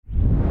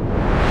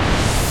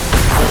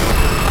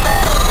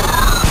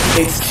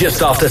It's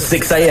just after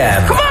 6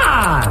 a.m. Come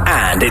on!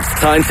 And it's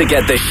time to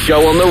get this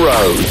show on the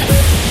road.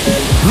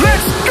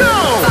 Let's go!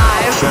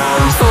 5,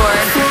 4,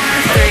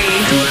 3,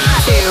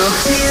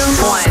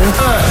 2, 1.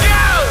 Go!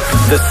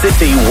 The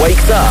city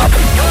wakes up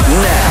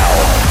now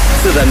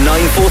to the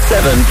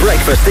 947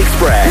 Breakfast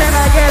Express. Can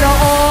I get a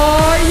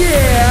oh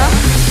yeah?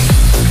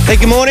 Hey,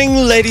 good morning,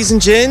 ladies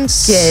and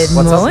gents. Good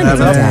morning,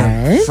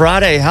 Dad.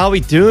 Friday, how are we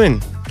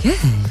doing? Good.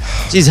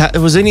 Geez,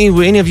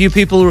 were any of you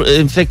people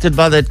infected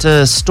by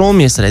that storm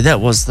yesterday?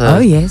 That was Oh,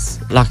 yes.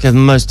 like the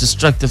most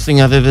destructive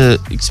thing I've ever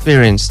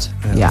experienced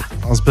Yeah.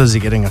 I was busy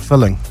getting a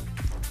filling.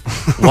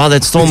 while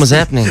that storm was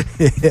happening.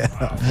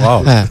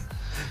 Wow. Uh,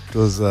 It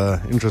was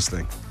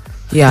interesting.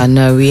 Yeah,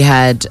 no, we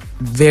had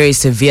very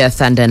severe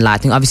thunder and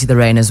lightning, obviously the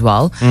rain as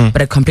well,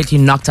 but it completely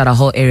knocked out our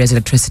whole area's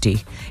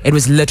electricity. It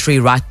was literally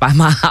right by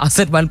my house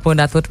at one point.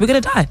 I thought, we're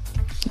going to die.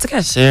 It's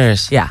okay.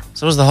 serious. Yeah.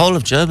 So it was the whole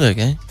of Joburg,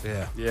 eh?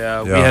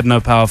 Yeah, we had no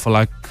power for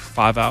like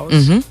 5 hours.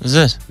 Mm-hmm. Was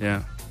it?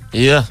 Yeah.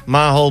 Yeah,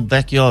 my whole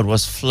backyard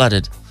was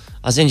flooded.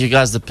 I sent you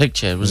guys the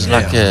picture. It was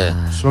like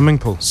a Swimming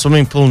pool.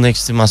 swimming pool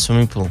next to my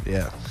swimming pool.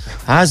 Yeah.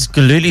 How's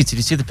Galuli? Did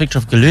you see the picture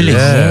of Galuli?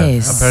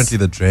 Yes. Apparently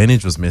the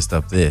drainage was messed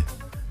up there.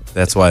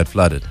 That's why it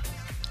flooded.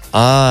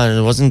 Ah,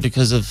 it wasn't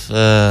because of...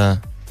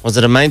 was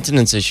it a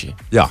maintenance issue?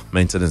 Yeah,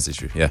 maintenance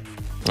issue. Yeah.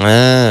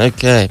 Ah,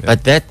 okay.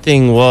 But that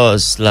thing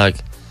was like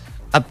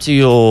up to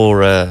your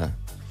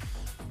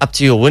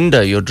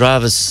window, your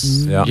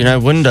driver's, Yeah.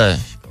 window,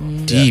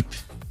 deep.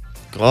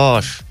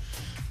 Gosh.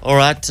 All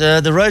right.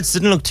 The roads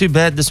didn't look too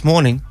bad this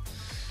morning.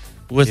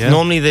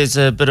 Normally there's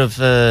a bit of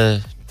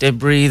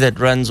debris that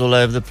runs all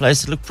over the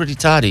place. It looked pretty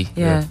tidy.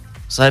 Yeah.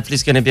 So hopefully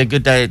it's going to be a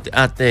good day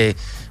out there.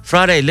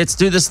 Friday, let's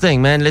do this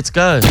thing, man. Let's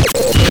go.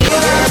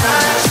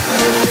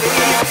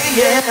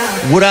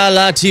 Would I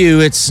lie to you?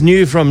 It's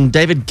new from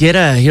David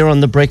Guetta here on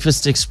the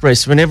Breakfast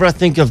Express. Whenever I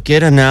think of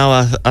Guetta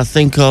now, I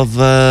think of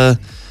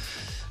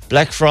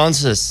Black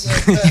Francis.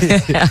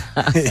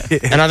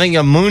 And I think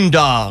of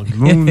Moondog.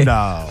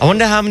 Moondog. I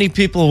wonder how many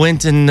people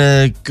went and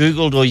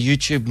Googled or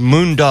YouTubed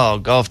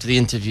Moondog after the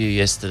interview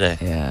yesterday.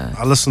 Yeah.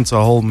 I listened to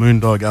a whole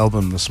Moondog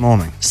album this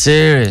morning.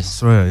 Serious.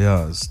 Swear,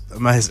 yeah, it's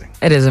amazing.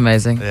 It is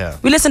amazing. Yeah.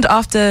 We listened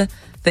after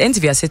the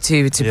interview. I said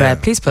to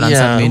Brad, please put on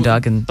some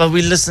Moondog. And But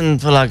we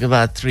listened for like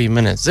about 3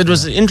 minutes. It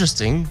was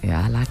interesting.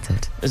 yeah, I liked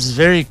it. It's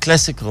very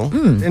classical.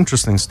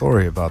 Interesting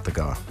story about the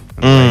guy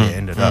and the way he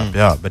ended up.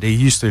 Yeah, but he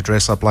used to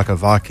dress up like a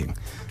Viking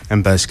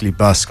and basically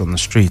busk on the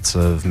streets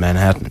of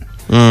Manhattan.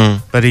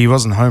 But he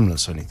wasn't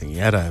homeless or anything. He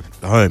had a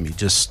home. He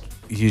just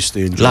used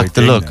to enjoy Like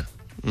the doing look.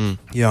 that.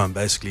 Yeah, and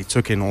basically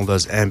took in all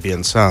those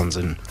ambient sounds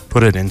and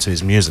put it into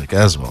his music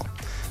as well.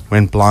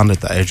 Went blind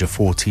at the age of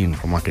 14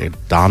 from like a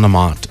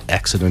dynamite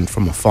accident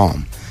from a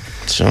farm.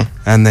 Sure.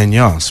 And then,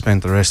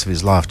 spent the rest of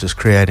his life just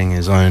creating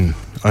his own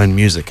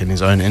music and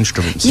his own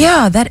instruments.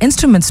 Yeah, that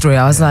instrument story,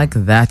 I was like,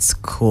 that's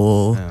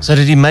cool. So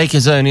did he make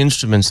his own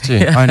instruments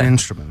too? Own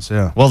instruments,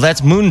 yeah. Well, that's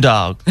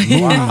Moondog.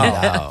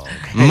 Wow.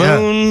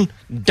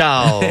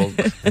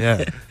 Moondog.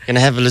 Yeah, Gonna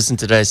have a listen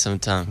today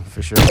sometime.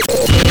 for sure.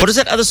 What is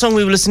that other song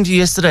we were listening to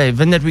yesterday?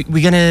 Vin, that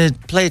we're gonna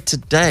play it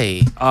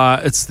today.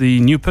 It's the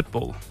new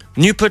Pitbull.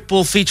 New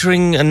Pitbull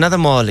featuring another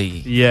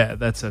Marley. Yeah,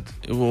 that's it.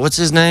 What's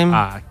his name?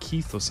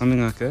 Keith or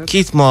something like that.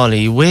 Keith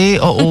Marley. Where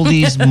are all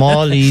these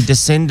Marley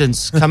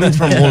descendants coming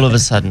from all of a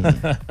sudden?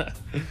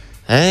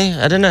 Hey,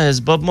 I don't know. Has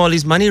Bob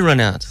Marley's money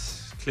run out?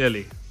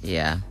 Clearly.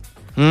 Yeah.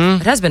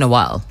 It has been a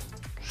while.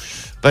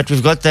 But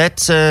we've got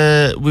that.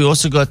 We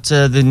also got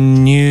the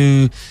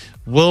new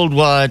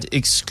worldwide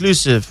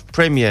exclusive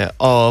premiere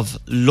of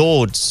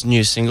Lord's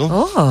new single.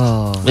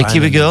 Oh. The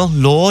Kiwi girl,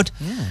 Lord.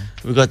 Yeah.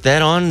 We got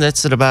that on.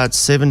 That's at about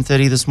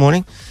 7:30 this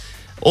morning.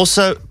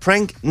 Also,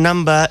 prank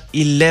number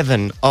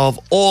 11 of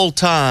all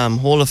time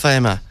Hall of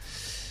Famer.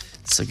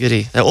 It's a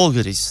goodie. They're all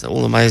goodies. They're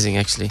all amazing,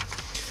 actually.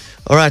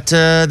 All right,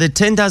 the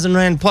 10,000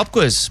 Rand pop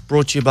quiz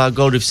brought to you by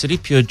Gold Reef City,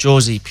 Pure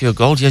Jersey, Pure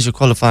Gold. Here's your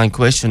qualifying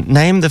question.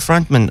 Name the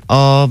frontman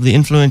of the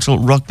influential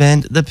rock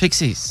band, The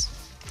Pixies.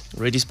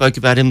 Already spoke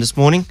about him this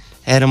morning.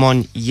 Had him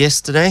on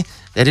yesterday.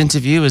 That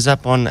interview is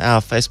up on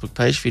our Facebook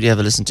page for you to have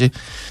a listen to.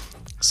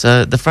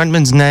 So the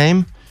frontman's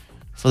name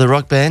for the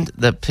rock band,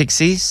 The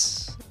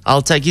Pixies.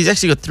 He's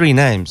actually got 3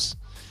 names.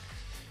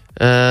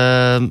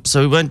 So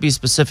we won't be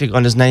specific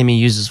on his name he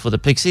uses for the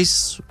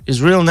Pixies.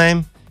 His real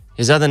name,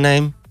 his other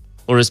name,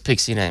 or his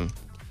Pixie name.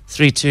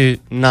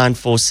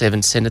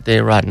 32947. Send it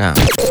there right now.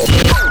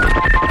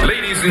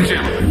 Ladies and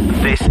gentlemen,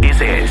 this is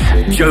it.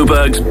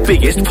 Joburg's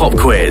biggest pop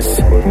quiz.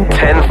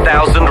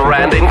 10,000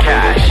 Rand in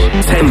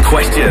cash. 10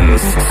 questions,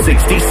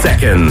 60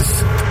 seconds.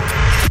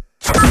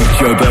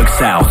 Joburg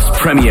South's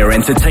premier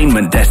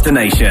entertainment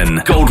destination.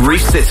 Gold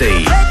Reef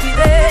City.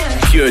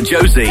 Pure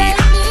Josie.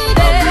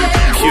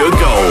 Pure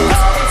Gold.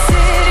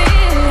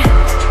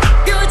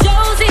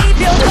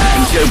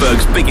 And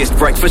Joburg's biggest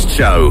breakfast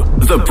show,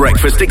 The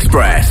Breakfast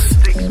Express.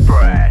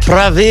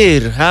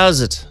 Pravir,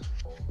 how's it?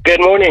 Good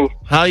morning.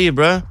 How are you,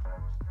 bro?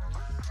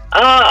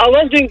 I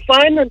was doing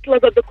fine until I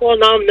got the call.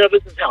 Now I'm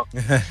nervous as hell.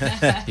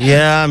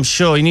 Yeah, I'm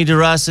sure. You need to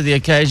rise to the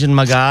occasion,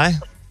 my guy.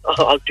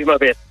 I'll do my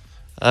best.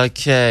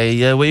 Okay,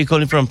 where are you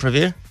calling from,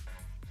 Pravir?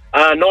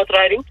 North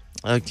Riding.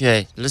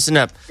 Okay, listen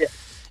up. Yeah.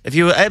 If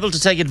you were able to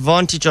take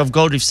advantage of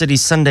Gold Reef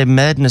City's Sunday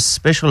Madness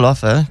special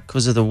offer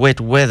because of the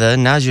wet weather,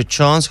 now's your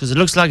chance because it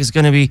looks like it's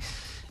going to be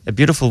a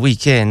beautiful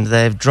weekend.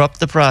 They've dropped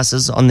the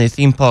prices on their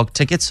theme park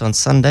tickets on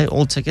Sunday.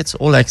 All tickets,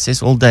 all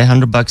access, all day,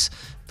 $100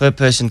 per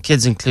person,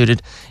 kids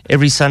included,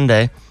 every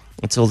Sunday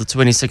until the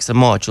 26th of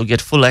March. You'll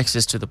get full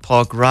access to the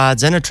park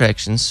rides and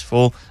attractions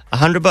for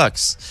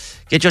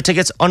 $100. Get your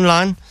tickets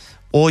online,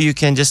 or you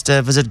can just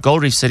visit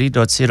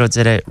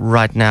goldreefcity.co.za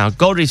right now.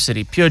 Gold Reef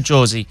City, pure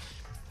Jersey,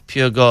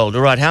 pure gold.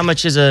 All right, how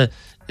much is a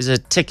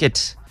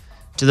ticket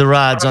to the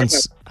rides on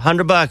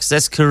 $100?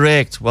 That's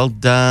correct. Well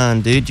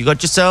done, dude. You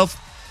got yourself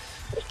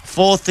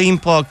 4 theme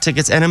park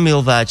tickets and a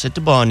meal voucher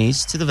to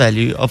Barney's to the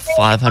value of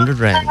 500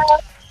 Rand.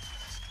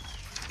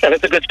 Yeah,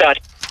 that's a good start.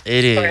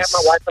 It is. I have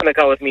my wife on the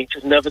car with me.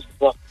 She's nervous as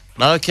well.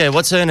 Okay,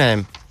 what's her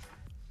name?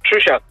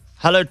 Trisha.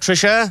 Hello,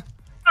 Trisha.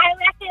 Hi,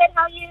 Racket.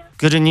 How are you?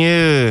 Good, and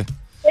you?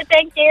 Good,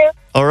 thank you.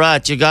 All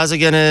right, you guys are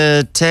going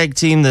to tag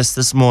team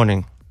this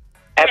morning.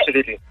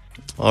 Absolutely.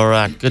 All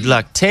right, good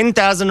luck.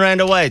 10,000 Rand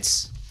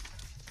awaits.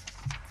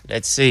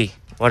 Let's see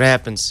what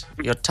happens.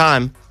 Your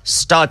time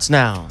starts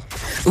now.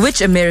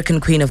 Which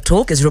American queen of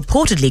talk is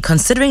reportedly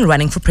considering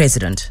running for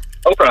president?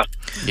 Oprah.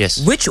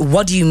 Yes. Which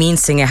What Do You Mean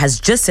singer has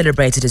just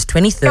celebrated his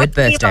 23rd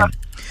birthday?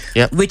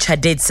 Yep. Which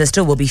Hadid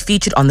sister will be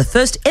featured on the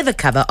first ever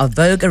cover of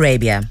Vogue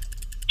Arabia?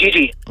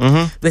 Gigi.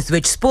 With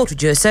which sport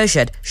would you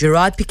associate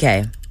Gerard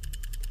Piqué?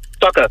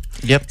 Soccer.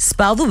 Yep.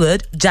 Spell the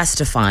word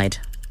justified.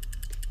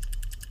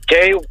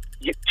 Justified.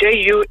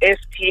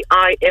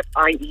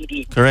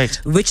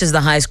 Correct. Which is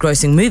the highest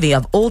grossing movie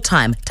of all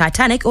time,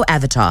 Titanic or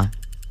Avatar?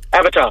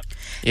 Avatar.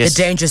 Yes.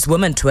 The Dangerous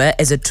Woman tour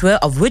is a tour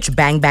of which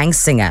Bang Bang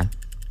singer?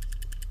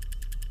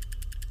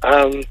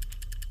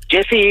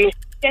 Jessie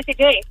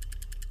J.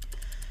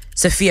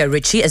 Sophia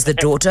Richie is the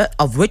daughter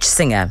of which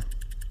singer?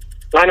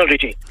 Lionel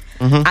Richie.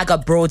 I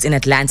Got Broads in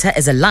Atlanta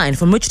is a line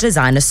from which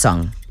designer's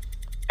song?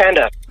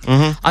 Panda.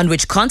 On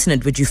which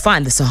continent would you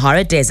find the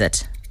Sahara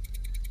Desert?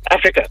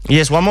 Africa.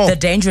 Yes, one more. The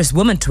Dangerous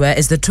Woman tour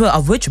is the tour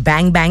of which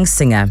Bang Bang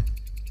singer?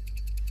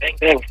 Bang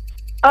bang.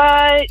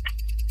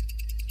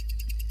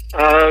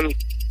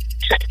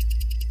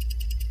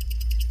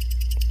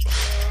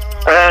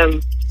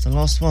 It's the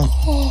last one.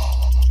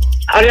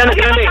 Ariana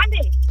Grande.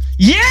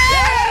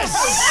 Yes!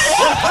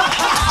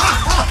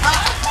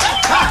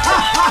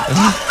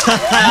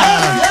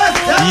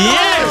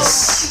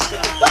 Yes!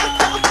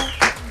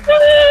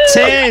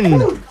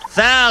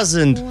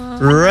 10,000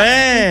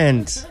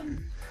 Rand.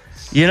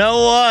 You know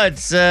what?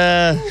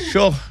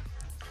 Sure.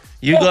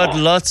 You got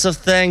lots of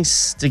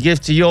thanks to give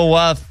to your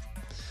wife,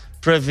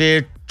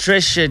 Pravir.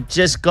 Trisha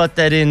just got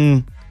that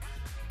in.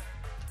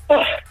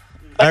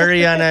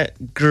 Ariana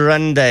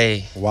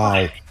Grande.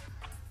 Wow.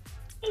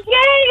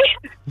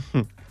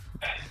 Yay!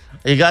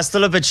 You guys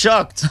still a bit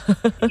shocked?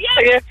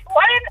 Yes.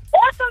 What an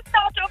awesome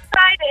start of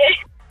Friday.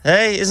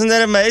 Hey, isn't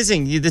that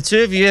amazing? The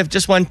two of you have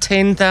just won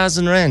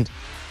 10,000 Rand.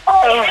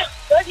 Oh, yes.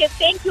 Brilliant.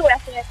 Thank you,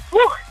 Racket.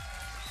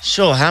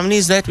 Sure. How many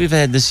is that we've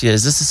had this year?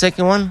 Is this the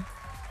second one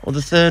or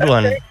the third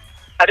one?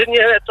 I didn't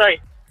hear that, sorry.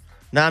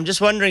 Now, I'm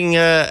just wondering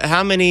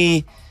how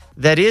many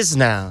that is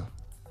now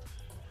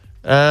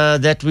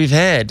that we've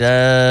had.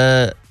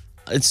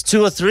 It's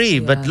 2 or 3,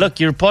 but look,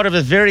 you're part of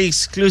a very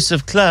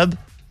exclusive club.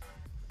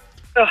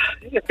 Oh,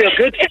 it feels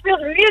good. It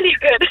feels really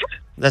good.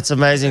 That's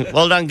amazing.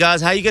 Well done,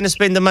 guys. How are you going to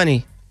spend the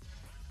money?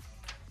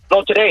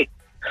 Not today.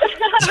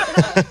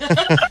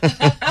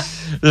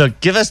 Look,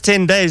 give us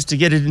 10 days to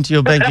get it into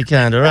your bank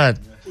account, all right?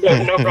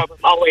 Yeah, no problem.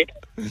 I'll wait.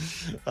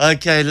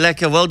 Okay,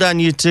 lekker. Well done,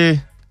 you two.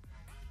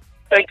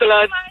 Thanks a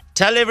lot.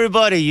 Tell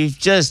everybody you've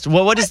just...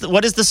 Well, what is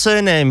the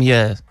surname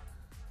here?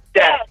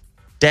 Dad.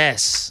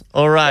 Das.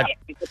 All right.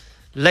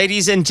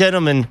 Ladies and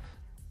gentlemen,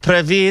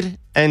 Pravir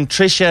and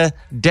Trisha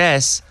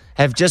Das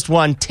have just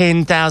won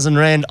 10,000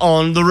 Rand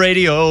on the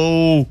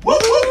radio.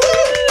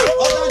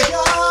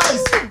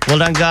 Well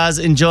done, guys.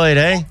 Enjoy it,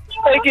 eh?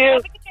 Thank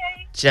you.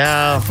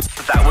 Ciao.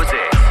 That was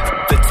it.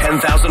 The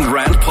 10,000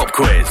 Rand Pop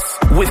Quiz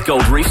with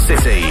Gold Reef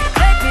City.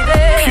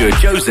 Pure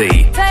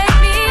Josie.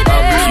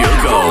 Pure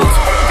Gold.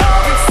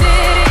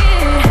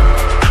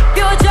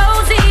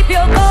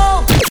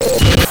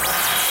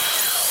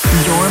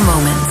 Your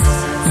moments,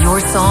 your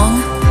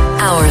song,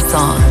 our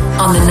song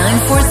on the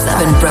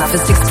 947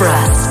 Breakfast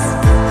Express.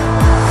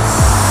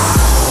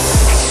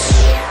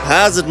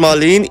 How's it,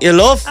 Marlene?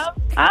 Ilof?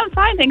 I'm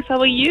fine, thanks. How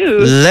are you?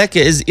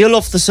 Lekker. Is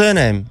Ilof the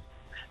surname?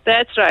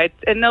 That's right.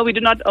 And no, we do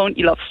not own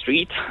Elof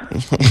Street.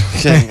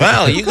 Okay.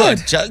 Wow, you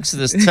got jokes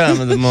this time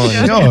of the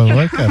morning. Yo,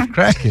 wake up,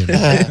 cracking.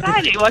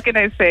 Exciting, what can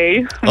I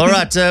say? All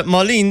right,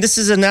 Marlene, this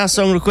is a now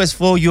song request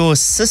for your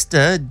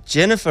sister,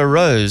 Jennifer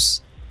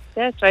Rose.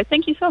 That's right.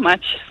 Thank you so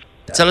much.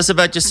 Tell us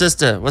about your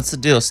sister. What's the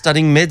deal?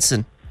 Studying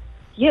medicine.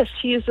 Yes,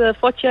 she is a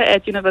fourth year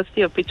at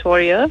University of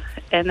Pretoria.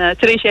 And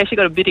today she actually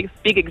got a big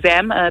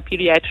exam,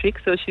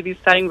 pediatrics, so she'll be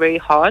studying very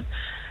hard.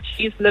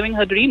 She's living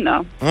her dream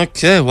now.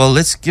 Okay, well,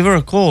 let's give her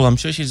a call. I'm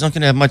sure she's not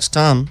going to have much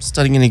time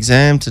studying an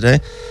exam today.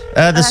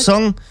 The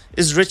song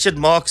is Richard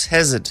Marx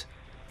Hazard.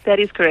 That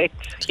is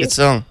correct. Good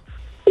song.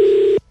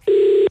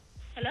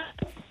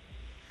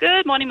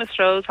 Good morning, Miss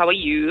Rose. How are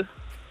you?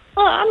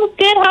 Oh, I'm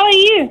good. How are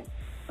you?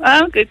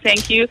 I'm good,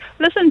 thank you.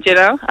 Listen,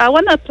 Jenna, I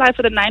want to apply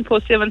for the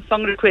 947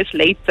 song request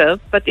later,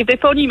 but if they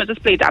phone you, you must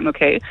just play it. I'm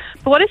okay.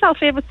 But what is our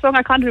favorite song?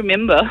 I can't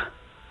remember.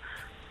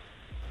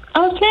 I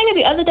was playing it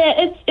the other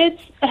day.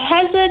 It's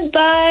Hazard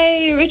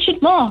by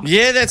Richard Marx.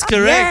 Yeah, that's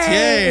correct.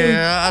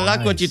 Yeah. I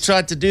like what you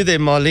tried to do there,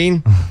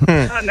 Marlene.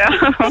 Oh,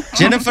 no.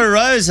 Jennifer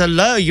Rose,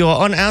 hello. You're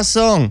on our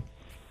song.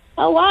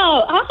 Oh,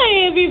 wow.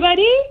 Hi,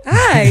 everybody.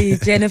 Hi,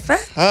 Jennifer.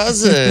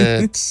 How's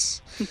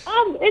it?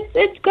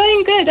 It's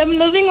going good. I'm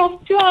living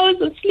off 2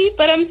 hours of sleep,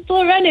 but I'm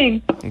still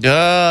running.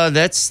 Oh,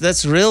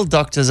 that's real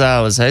doctor's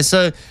hours, hey?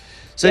 So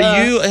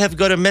you have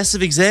got a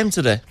massive exam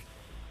today.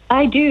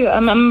 I do.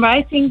 I'm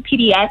writing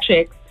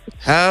pediatrics.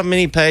 How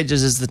many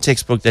pages is the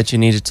textbook that you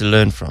needed to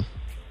learn from?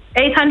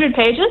 800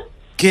 pages.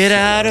 Get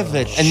out of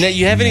it. And that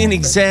you're having an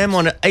exam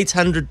on an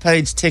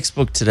 800-page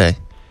textbook today.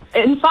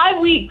 In 5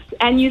 weeks,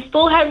 and you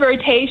still have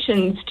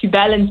rotations to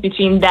balance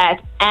between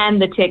that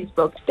and the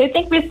textbook. They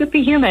think we're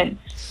superhuman.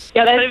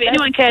 Yeah, But if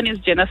anyone can, is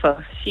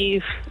Jennifer.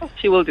 She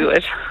will do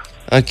it.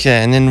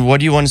 Okay, and then what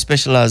do you want to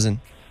specialize in?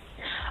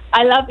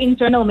 I love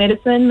internal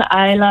medicine.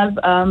 I love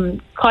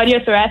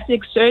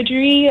cardiothoracic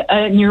surgery,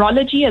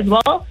 neurology as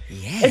well.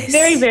 Yes. It's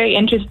very, very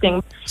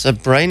interesting. So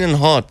brain and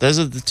heart, those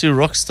are the two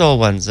rock star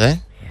ones, eh?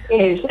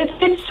 Yes,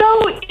 it's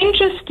so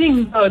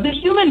interesting, though. The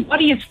human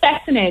body is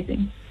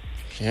fascinating.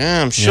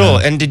 Yeah, I'm sure.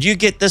 Yeah. And did you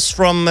get this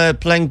from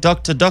playing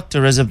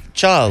Doctor as a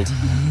child?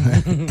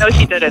 No,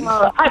 she didn't.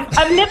 Well,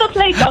 I've never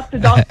played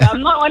Doctor.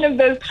 I'm not one of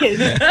those kids.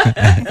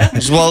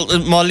 Well,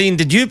 Marlene,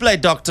 did you play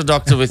Doctor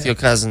with your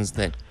cousins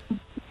then?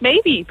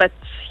 Maybe, but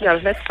yeah,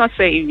 let's not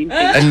say anything.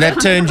 And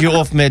that turned you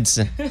off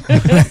medicine.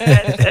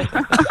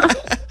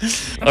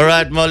 All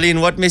right,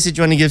 Marlene, what message do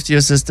you want to give to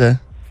your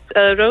sister?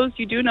 Rose,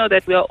 you do know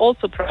that we are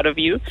also proud of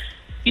you.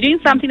 You're doing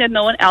something that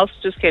no one else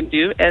just can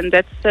do, and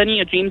that's turning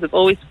your dreams of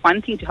always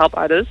wanting to help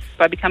others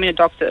by becoming a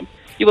doctor.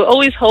 You will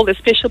always hold a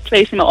special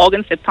place in my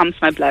organs that pumps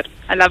my blood.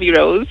 I love you,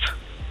 Rose.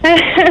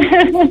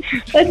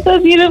 That's so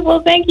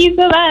beautiful. Thank you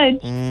so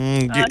much.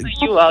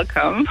 You're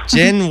welcome.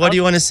 Jen, what do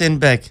you want to send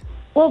back?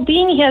 Well,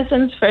 being here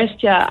since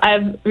first year,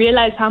 I've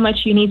realized how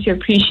much you need to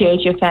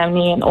appreciate your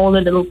family and all the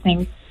little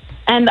things.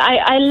 And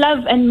I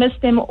love and miss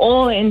them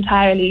all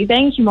entirely.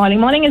 Thank you, Marlene.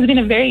 Marlene has been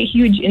a very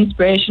huge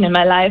inspiration in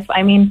my life.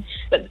 I mean,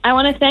 but I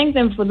want to thank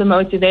them for the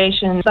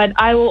motivation. But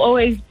I will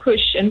always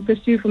push and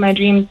pursue for my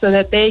dreams so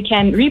that they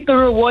can reap the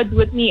rewards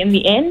with me in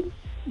the end.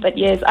 But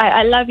yes,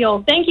 I love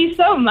y'all. Thank you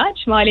so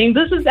much, Marlene.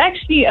 This is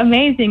actually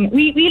amazing.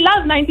 We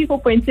love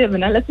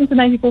 94.7. I listen to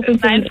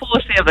 94.7.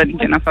 947,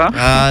 Jennifer.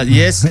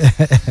 Yes.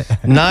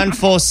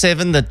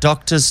 947, the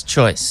doctor's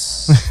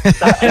choice.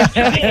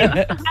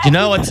 You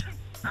know what?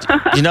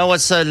 You know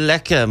what's so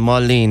lekker,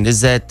 Marlene,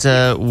 is that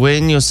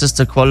when your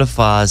sister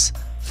qualifies,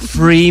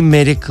 free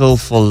medical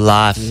for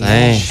life,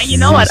 eh? And you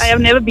know what? I have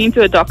never been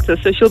to a doctor,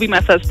 so she'll be my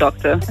first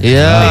doctor.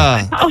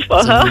 Yeah.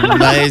 For her.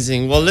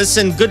 Amazing. Well,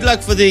 listen, good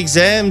luck for the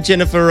exam,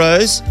 Jennifer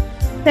Rose.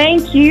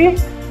 Thank you.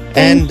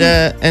 And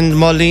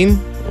Marlene,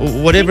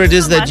 whatever it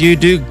is that you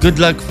do, good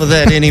luck for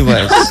that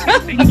anyways.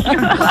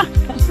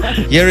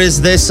 Here is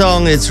their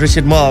song. It's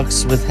Richard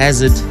Marx with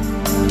Hazard.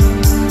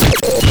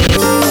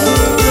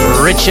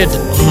 Richard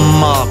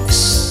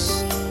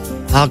Marx.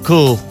 How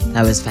cool.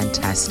 That was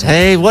fantastic.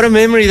 Hey, what a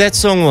memory that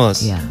song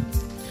was. Yeah.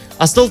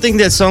 I still think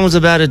that song was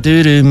about a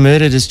dude who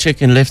murdered his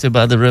chick and left her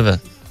by the river.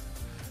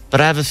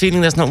 But I have a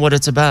feeling that's not what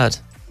it's about.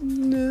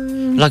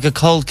 No. Like a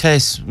cold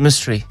case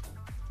mystery.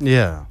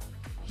 Yeah.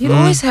 You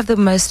always have the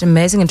most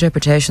amazing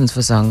interpretations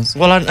for songs.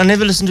 Well, I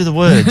never listen to the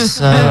words,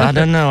 so I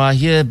don't know. I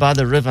hear by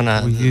the river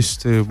now. We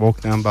used to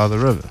walk down by the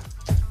river.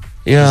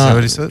 Yeah. Is that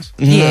what he says?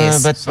 No,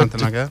 Yes. but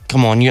Something like that?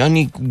 Come on, you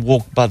only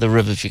walk by the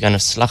river if you're going to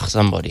slug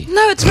somebody.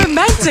 No, it's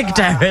romantic,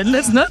 Darren.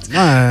 It's not.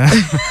 No.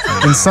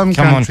 In some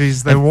Come on.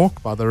 countries, they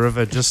walk by the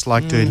river just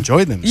like to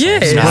enjoy themselves.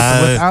 Yes.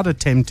 But without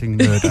attempting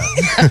murder.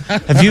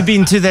 Have you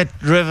been to that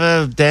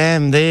river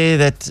dam there,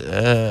 that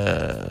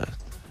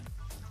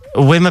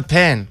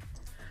Wemapan?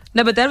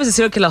 No, but that was a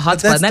circular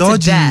hotspot. That's That's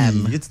dodgy. a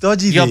jam. It's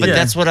dodgy. Yeah, there. but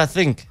that's what I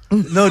think.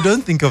 No,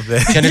 don't think of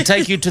that. Can it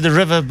take you to the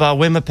river by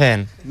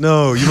Wemapan?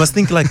 No, you must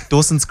think like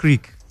Dawson's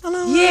Creek.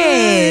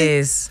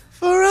 Yes.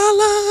 For our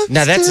love.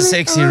 Now that's a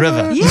sexy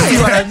river. Yeah. See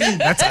what I mean?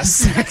 That's a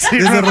sexy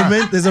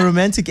There's a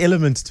romantic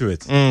element to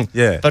it.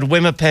 Yeah. But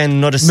Wemapan,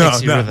 not a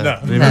sexy river.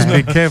 You must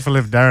be careful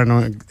if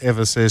Darren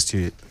ever says to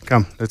you,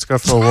 come, let's go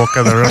for a walk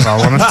on the river. I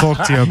want to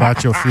talk to you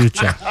about your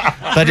future.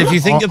 But if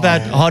you think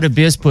about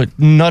Harderbeespoort,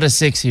 not a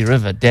sexy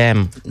river.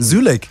 Damn.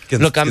 Zoo Lake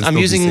can Look, can I'm still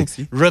be using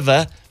sexy.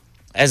 river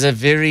as a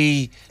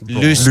very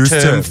loose Loose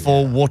term term,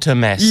 for water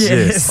mass.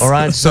 Yes. All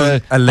right. So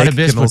a lake can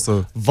Harderbeespoort,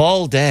 also-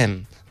 Vaal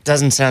Dam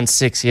doesn't sound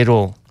sexy at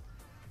all.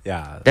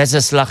 Yeah. That's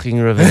a slugging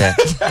river there.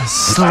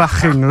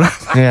 Slugging river.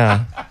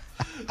 Yeah.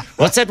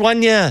 What's that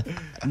one year?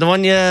 The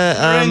one year.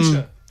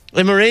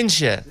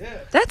 Emerentia.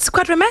 That's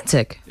quite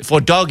romantic. For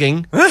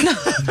dogging.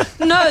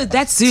 No,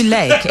 that's Zoo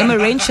Lake.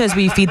 Emerentia is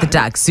where you feed the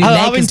ducks. Zoo Oh, Lake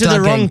I went is to the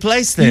dogging. wrong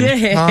place then.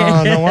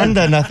 Yeah. Oh, no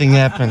wonder nothing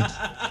happened.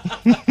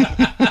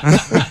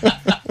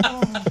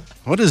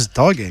 What is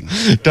dogging?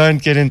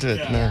 Don't get into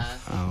it. No.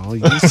 Oh,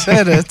 you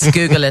said it.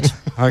 Google it.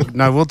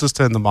 No, we'll just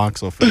turn the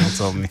mics off and you'll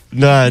tell me.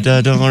 No,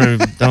 don't worry.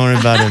 Don't worry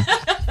about him.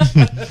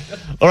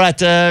 All right,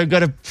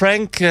 got a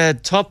prank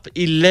top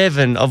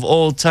 11 of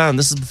all time.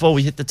 This is before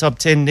we hit the top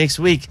 10 next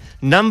week.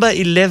 Number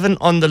 11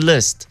 on the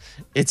list.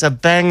 It's a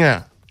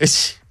banger.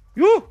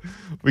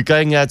 We're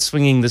going out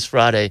swinging this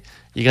Friday.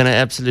 You're going to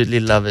absolutely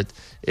love it.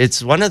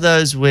 It's one of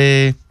those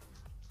where,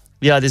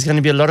 there's going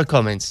to be a lot of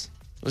comments.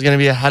 There's going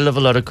to be a hell of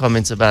a lot of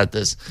comments about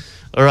this.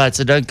 All right,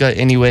 so don't go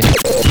anywhere.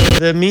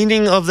 The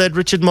meaning of that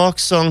Richard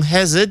Marx song,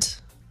 Hazard.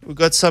 We've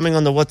got something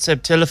on the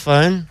WhatsApp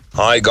telephone.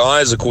 Hi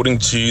guys, according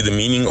to the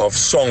meaning of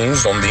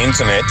songs on the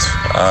internet,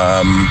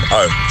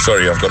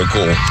 sorry, I've got a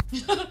call.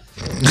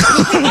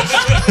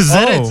 Is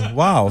that it?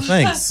 Wow,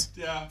 thanks.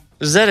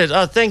 Is that it?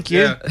 Oh, thank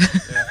you.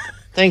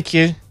 Thank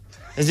you.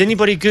 Has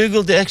anybody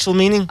Googled the actual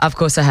meaning? Of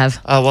course I have.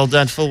 Oh, well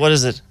done, Phil. What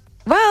is it?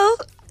 Well,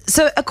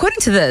 so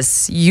according to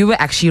this, you were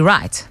actually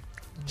right.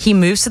 He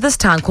moves to this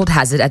town called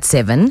Hazard at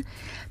 7.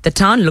 The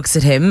town looks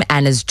at him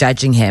and is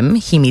judging him.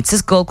 He meets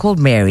this girl called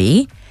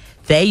Mary.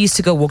 They used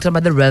to go walk down by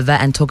the river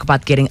and talk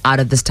about getting out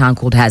of this town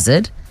called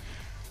Hazard.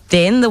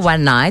 Then the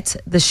one night,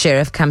 the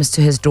sheriff comes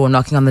to his door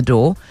knocking on the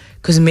door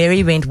because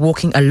Mary went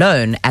walking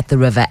alone at the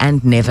river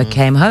and never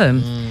came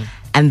home.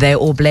 And they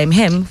all blame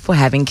him for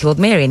having killed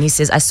Mary. And he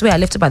says, I swear I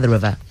left her by the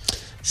river.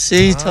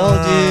 See, told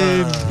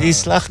you.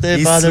 He's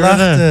slachte by the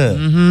slachte.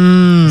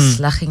 river.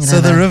 Slaching So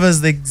river. the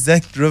river's the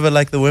exact river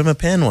like the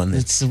Wimmerpan one.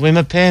 It's the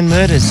Wimmerpan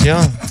murders,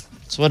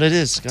 That's what it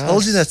is, guys.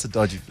 Told you that's a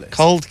dodgy place.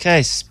 Cold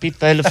case. Piet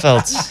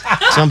Bielefeld.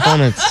 Jump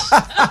on it.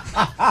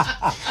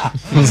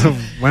 Was it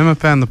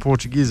Wemapan, the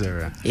Portuguese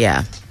area?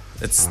 Yeah.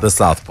 It's the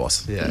South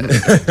Boss. Yeah.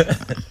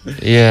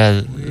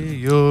 Yeah. We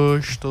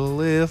used to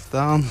live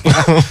down.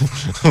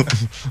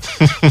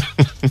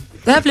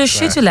 They have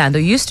Lesotho-land, or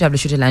used to have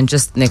Lesotho-land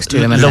just next to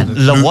him.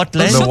 Le what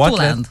land? Le what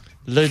land?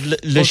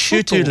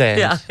 Lesotho land.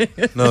 Yeah.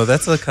 No,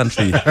 that's a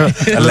country. A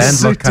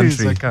landlocked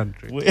country.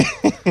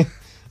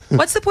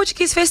 What's the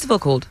Portuguese festival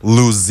called?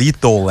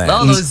 Luzito land.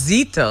 Oh,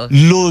 Luzito.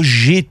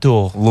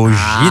 Logito.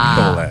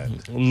 Luzito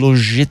land.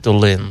 Logito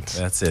land.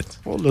 That's it.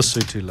 Or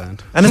Lesotho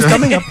land. And it's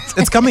coming up.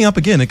 It's coming up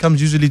again. It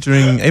comes usually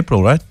during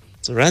April, right?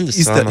 It's around the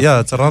Easter. summer. Yeah,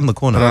 it's around the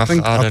corner. But I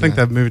don't think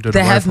know. they've moved it They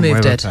away have from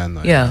moved it. Wemapan,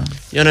 though. Yeah.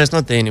 Yeah, no, it's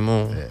not there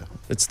anymore. Yeah.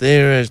 It's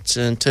there at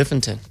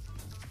Turfington.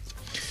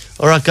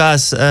 All right,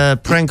 guys.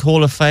 Prank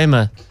Hall of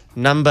Famer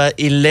number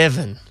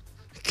 11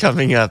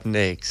 coming up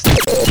next.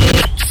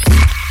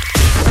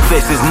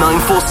 This is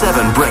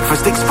 947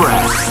 Breakfast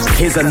Express.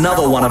 Here's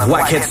another one of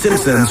Wackhead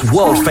Simpson's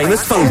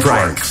world-famous phone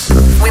pranks.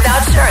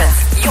 Without insurance,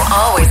 you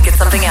always get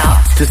something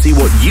out. To see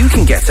what you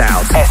can get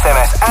out,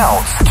 SMS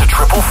out to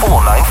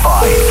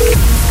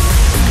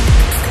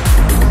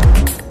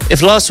 44495.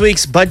 If last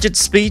week's budget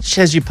speech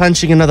has you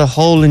punching another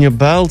hole in your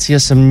belt,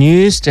 here's some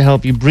news to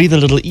help you breathe a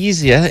little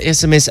easier.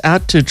 SMS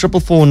out to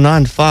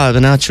 44495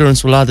 and our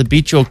insurance will either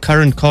beat your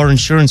current car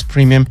insurance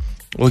premium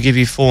or give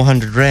you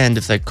 400 Rand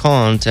if they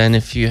can't. And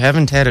if you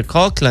haven't had a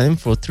car claim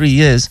for 3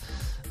 years,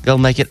 they'll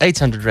make it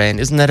 800 Rand.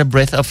 Isn't that a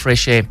breath of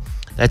fresh air?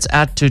 That's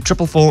out to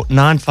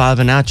 44495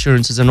 and our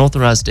insurance is an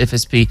authorized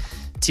FSP.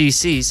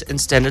 TCs and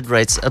standard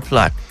rates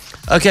apply.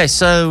 Okay,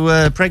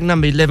 so prank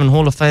number 11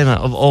 Hall of Famer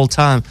of all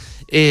time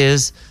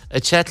is a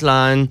chat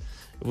line,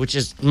 which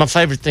is my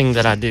favorite thing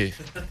that I do.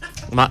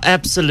 My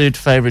absolute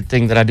favorite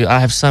thing that I do. I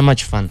have so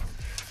much fun.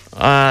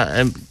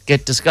 I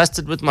get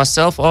disgusted with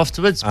myself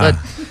afterwards, but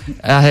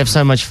I have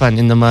so much fun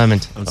in the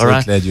moment. I'm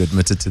so glad you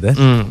admitted to that.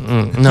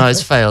 No,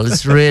 it's fail.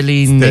 It's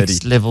really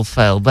next level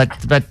fail. But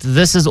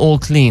this is all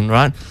clean,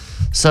 right?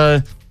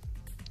 So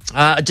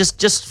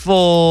just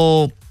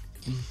for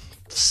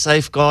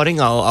safeguarding,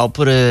 I'll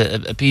put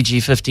a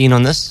PG-15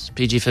 on this.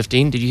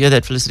 PG-15. Did you hear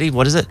that, Felicity?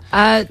 What is it?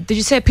 Did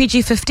you say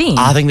PG-15?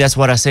 I think that's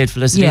what I said,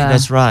 Felicity. Yeah.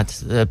 That's right.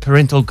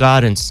 Parental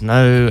guidance.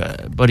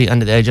 Nobody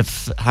under the age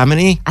of how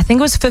many? I think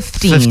it was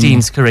 15. 15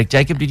 is correct.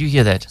 Jacob, did you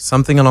hear that?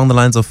 Something along the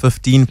lines of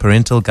 15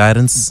 parental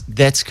guidance.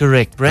 That's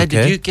correct. Brad,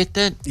 Okay. did you get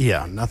that?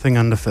 Yeah, nothing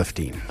under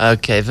 15.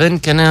 Okay, Vin,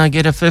 can I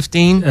get a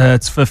 15?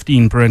 It's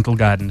 15 parental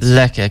guidance.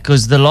 Lekker,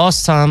 because the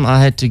last time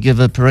I had to give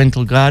a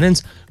parental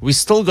guidance, we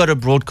still got a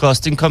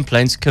Broadcasting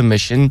Complaints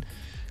Commission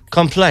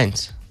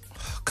complaint.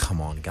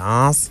 Come on,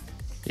 guys.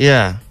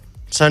 Yeah.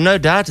 So no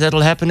doubt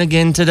that'll happen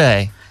again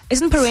today.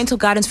 Isn't parental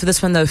guidance for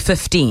this one, though,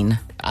 15?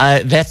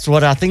 That's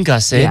what I think I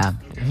said.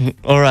 Yeah.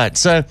 All right,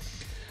 so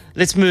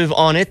let's move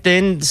on it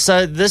then.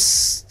 So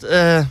this,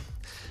 the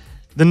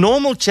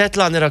normal chat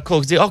line that I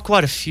call, 'cause there are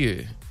quite a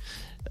few,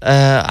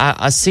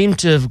 I seem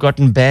to have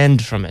gotten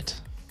banned from it.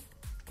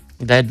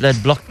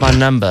 They'd blocked my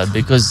number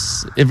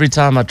because every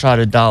time I tried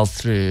to dial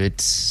through,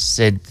 it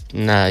said,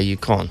 no, you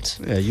can't.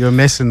 Yeah, you're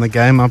messing the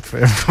game up for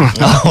everyone.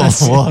 Oh,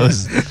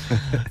 was.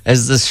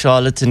 As this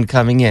charlatan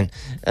coming in.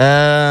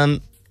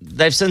 They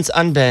they've since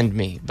unbanned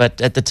me,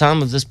 but at the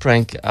time of this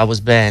prank, I was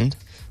banned,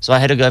 so I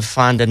had to go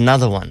find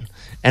another one.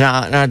 And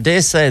I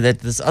dare say that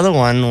this other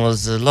one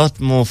was a lot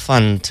more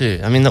fun too.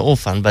 I mean, they're all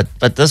fun,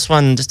 but this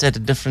one just had a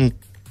different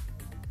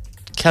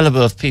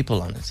caliber of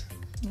people on it.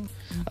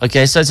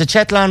 Okay, so it's a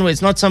chat line where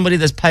it's not somebody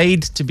that's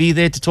paid to be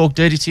there to talk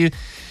dirty to you.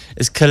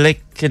 It's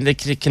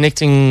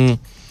connecting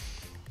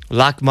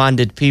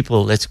like-minded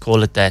people, let's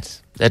call it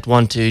that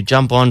want to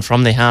jump on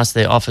from their house,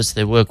 their office,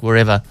 their work,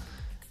 wherever,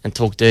 and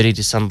talk dirty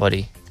to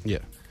somebody. Yeah.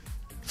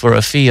 For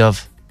a fee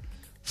of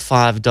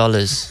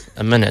 $5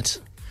 a minute.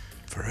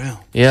 For real?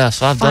 Yeah,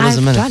 $5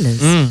 a minute.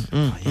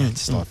 You had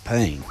to start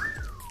paying.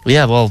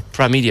 Yeah, well,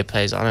 Prime Media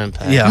pays. I don't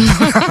pay. Yeah.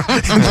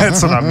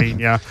 That's what I mean,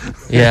 yeah.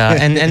 Yeah,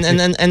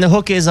 and the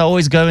hook is I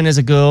always go in as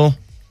a girl,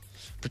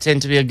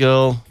 pretend to be a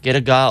girl, get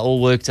a guy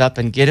all worked up,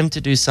 and get him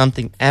to do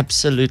something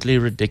absolutely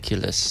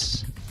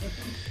ridiculous.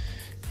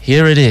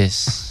 Here it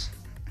is.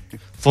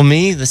 For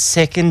me, the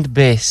second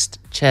best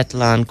chat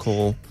line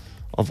call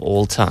of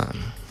all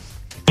time.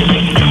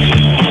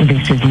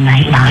 This is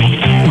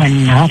Nightline,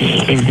 when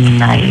naughty is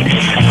nice.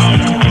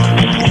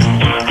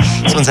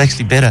 This one's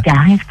actually better.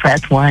 Guys,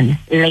 press 1.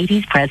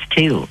 Ladies, press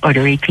 2. Or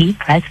to repeat,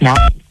 press 9.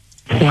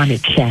 Want to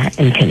chat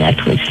and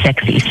connect with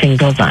sexy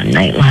singles on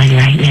Nightline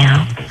right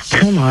now?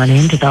 Come on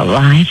into the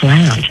live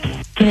lounge.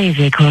 Please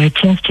record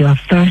just your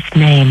first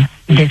name.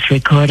 This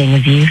recording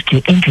is used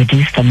to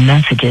introduce the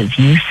messages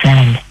you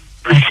send.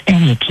 Press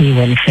any key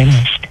when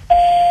finished.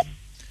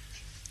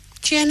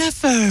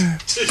 Jennifer.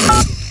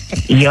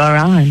 You're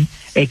on.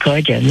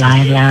 Record your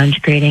live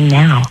lounge greeting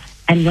now.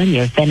 And when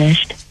you're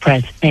finished,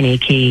 press any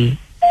key.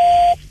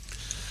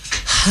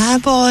 Hi,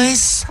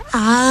 boys.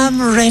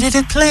 I'm ready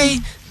to play.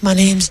 My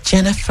name's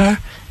Jennifer,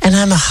 and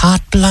I'm a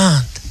hot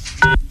blonde.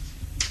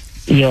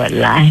 Your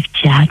live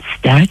chat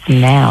starts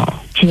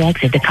now. To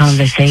exit the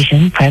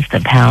conversation, press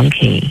the pound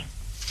key.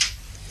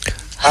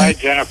 Hi,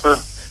 Jennifer.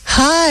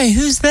 Hi,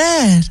 who's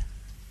that?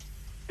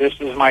 This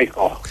is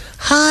Michael.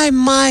 Hi,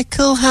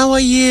 Michael. How are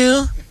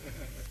you?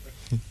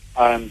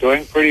 I'm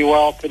doing pretty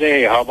well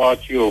today. How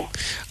about you?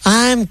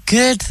 I'm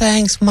good,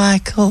 thanks,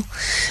 Michael.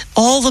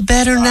 All the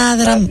better now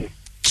that I'm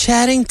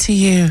chatting to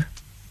you.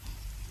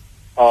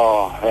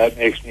 Oh, that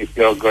makes me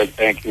feel good.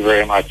 Thank you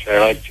very much. I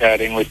like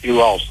chatting with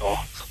you also.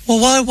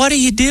 Well, what are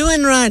you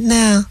doing right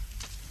now?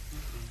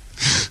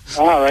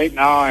 Right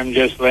now I'm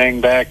just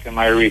laying back in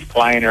my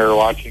recliner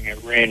watching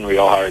it rain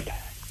real hard.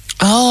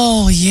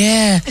 Oh,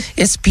 yeah.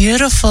 It's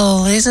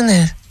beautiful, isn't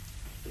it?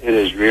 It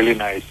is really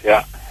nice,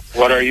 yeah.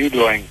 What are you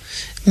doing?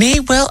 Me?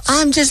 Well,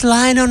 I'm just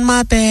lying on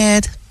my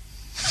bed.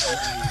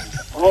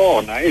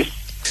 Oh, nice.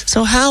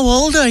 So how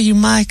old are you,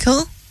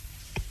 Michael?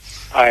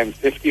 I'm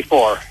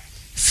 54.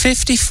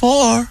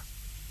 54?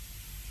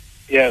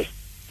 Yes.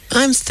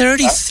 I'm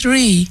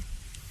 33.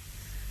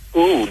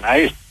 Ooh,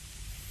 nice.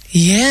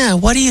 Yeah,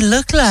 what do you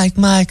look like,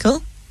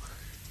 Michael?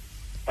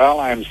 Well,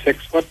 I'm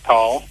 6 foot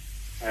tall.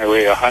 I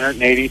weigh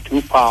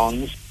 182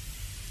 pounds.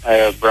 I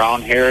have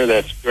brown hair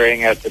that's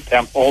graying at the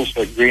temples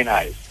with green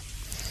eyes.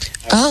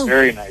 That's a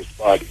very nice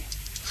body.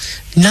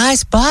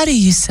 Nice body,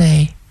 you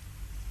say?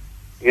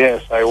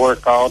 Yes, I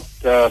work out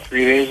 3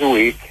 days a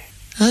week.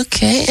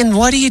 Okay, and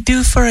what do you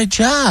do for a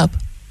job?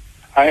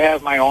 I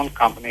have my own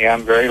company.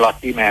 I'm a very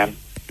lucky man.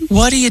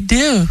 What do you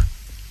do?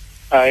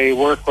 I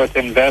work with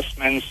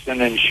investments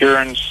and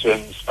insurance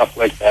and stuff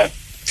like that.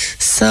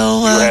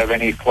 So, you have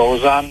any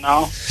clothes on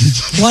now?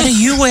 What are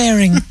you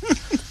wearing?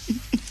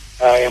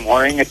 I am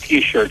wearing a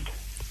T-shirt.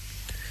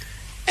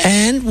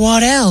 And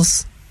what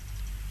else?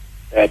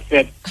 That's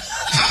it.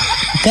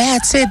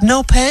 That's it?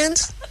 No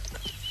pants?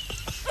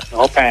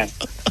 No pants.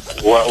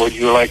 What would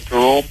you like to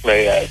role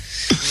play as?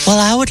 Well,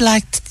 I would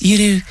like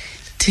you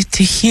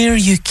to hear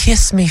you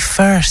kiss me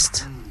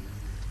first.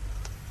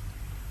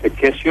 To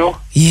kiss you?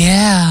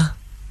 Yeah.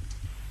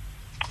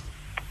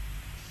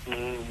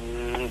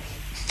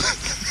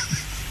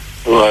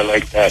 Oh, I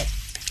like that.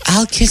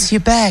 I'll kiss you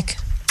back.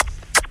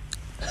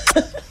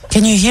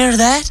 Can you hear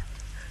that?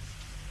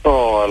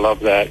 Oh, I love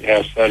that.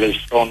 Yes, that is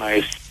so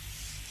nice.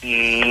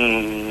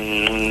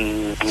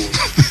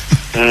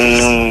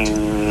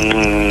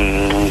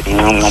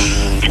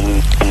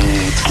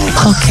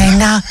 Okay,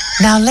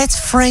 now let's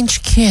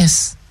French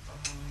kiss.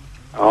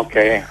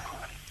 Okay.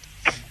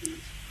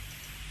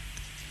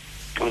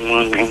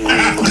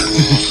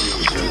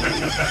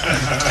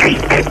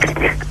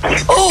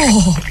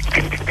 Oh.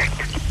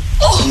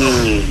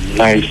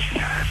 Nice.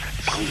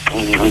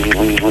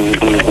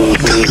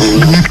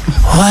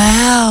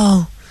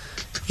 Wow.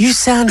 You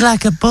sound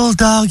like a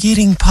bulldog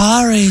eating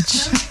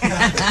porridge.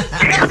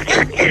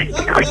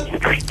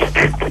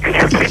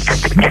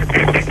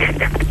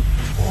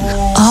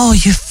 Oh,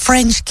 you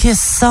French kiss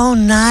so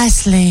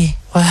nicely.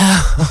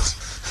 Wow.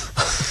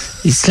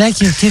 It's like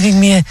you're giving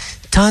me a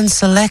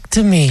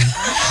tonsillectomy.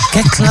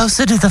 Get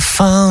closer to the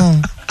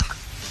phone.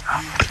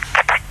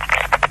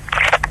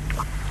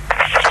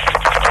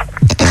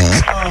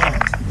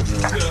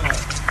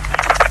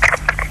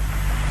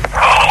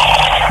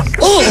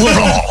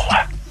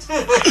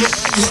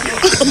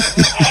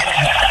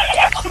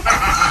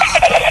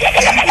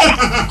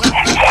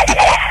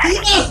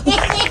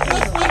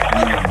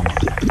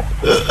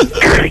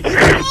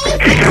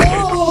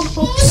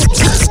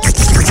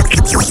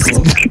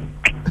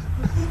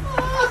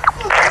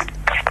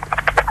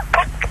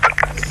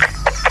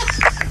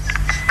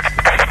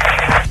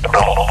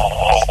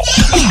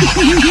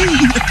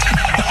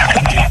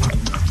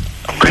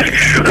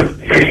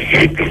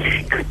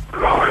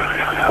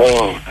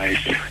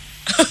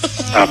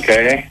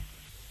 Okay.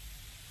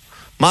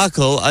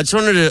 Michael, I just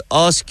wanted to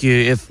ask you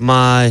if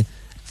my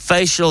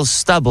facial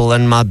stubble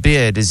and my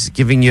beard is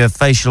giving you a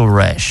facial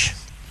rash.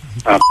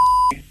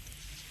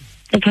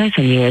 The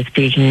person you are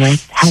speaking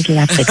with has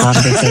left the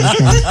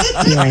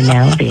conversation. You are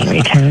now being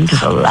returned to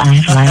the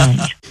live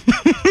lounge.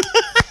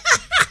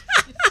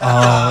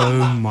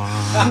 Oh my.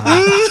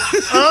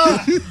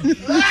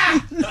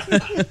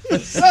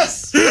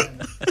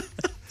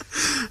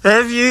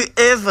 Have you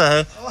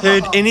ever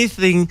heard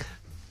anything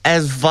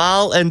as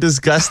vile and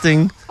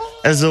disgusting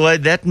as the way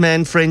that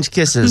man French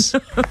kisses?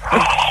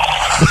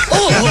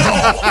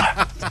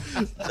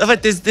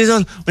 But there's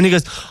one when he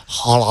goes.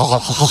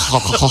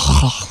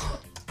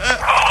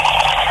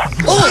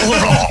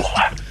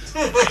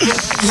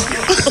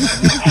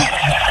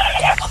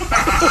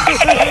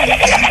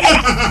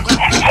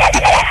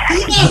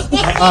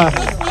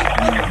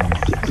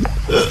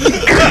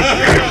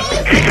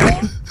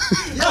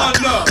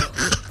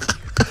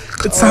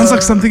 It sounds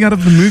like something out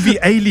of the movie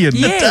Alien.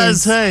 It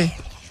does, hey.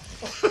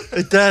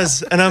 It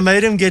does. And I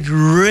made him get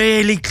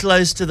really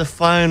close to the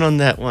phone on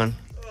that one.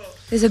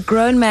 There's a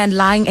grown man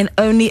lying in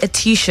only a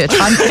t-shirt. No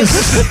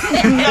pants.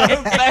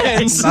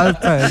 No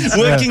pants.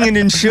 Working in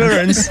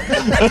insurance.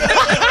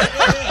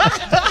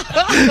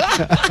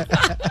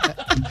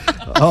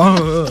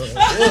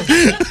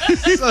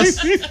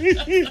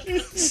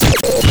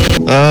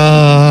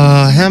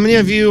 How many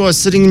of you are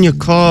sitting in your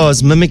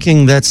cars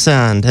mimicking that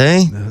sound,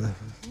 hey?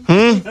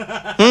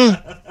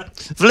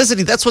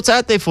 Felicity, that's what's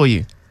out there for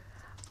you.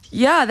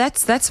 Yeah,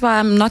 that's why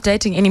I'm not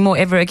dating anymore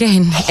ever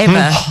again.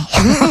 Ever.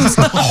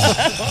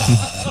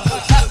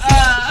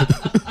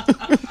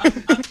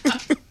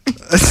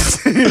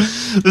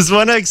 This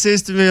one egg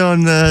says to me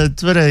on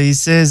Twitter, he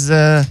says,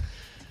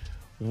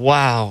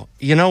 wow,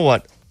 you know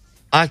what?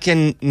 I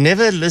can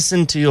never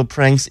listen to your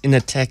pranks in a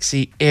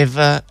taxi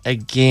ever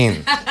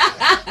again.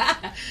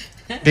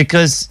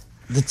 Because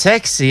the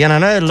taxi, and I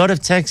know a lot of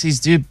taxis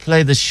do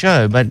play the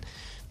show, but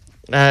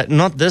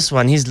not this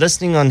one. He's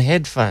listening on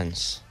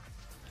headphones.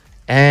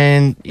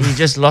 And he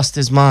just lost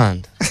his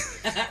mind.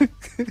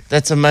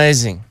 That's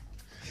amazing.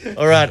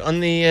 All right,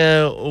 on the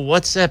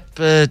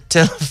WhatsApp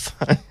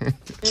telephone.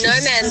 No,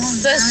 man,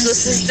 sis,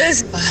 this is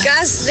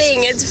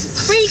disgusting.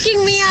 It's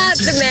freaking me out.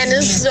 The man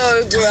is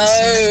so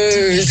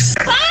gross.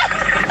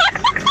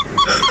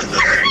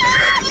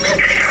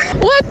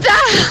 What the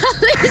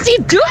hell is he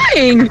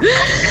doing?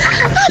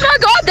 Oh my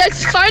god, that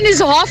phone is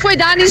halfway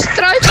down his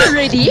throat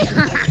already.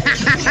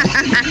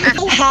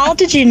 How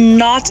did you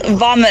not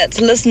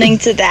vomit listening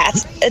to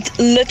that? It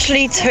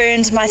literally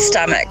turned my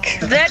stomach.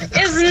 That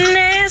is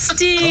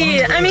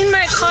nasty. I'm in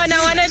my car and I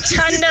want to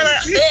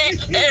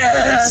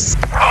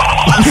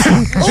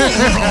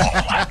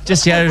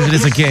Just hear it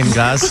is again,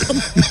 guys.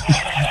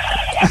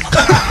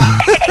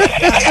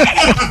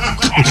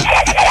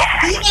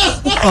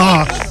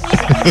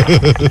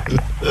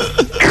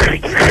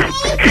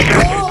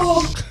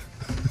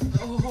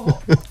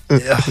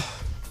 Yeah.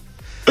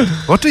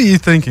 What were you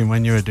thinking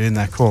when you were doing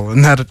that call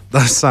and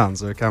those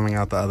sounds were coming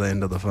out the other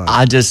end of the phone?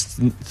 I just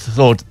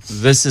thought,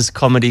 this is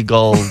comedy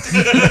gold.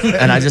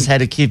 And I just had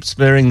to keep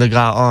spurring the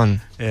guy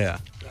on. Yeah.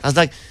 I was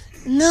like,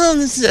 no,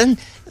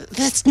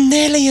 that's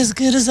nearly as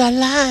good as I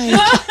like.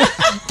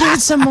 Do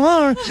it some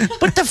more.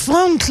 Put the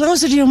phone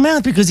closer to your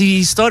mouth, because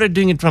he started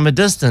doing it from a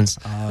distance.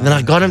 And then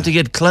I got him to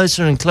get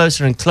closer and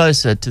closer and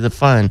closer to the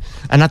phone.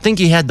 And I think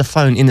he had the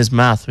phone in his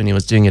mouth when he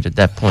was doing it at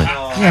that point.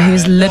 Yeah, he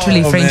was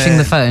literally Frenching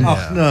the phone. Oh,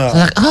 no. I was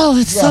like, oh,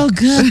 it's so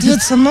good. Do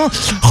it some more.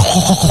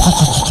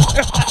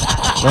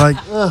 like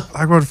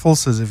what Phil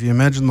says, if you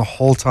imagine the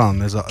whole time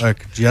there's an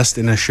oak just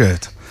in a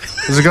shirt.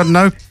 Because it got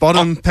no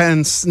bottom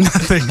pants,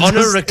 nothing. On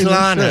a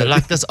recliner,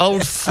 like this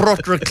old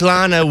fraught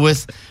recliner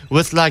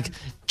with like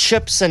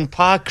chips and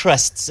pie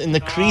crusts in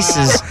the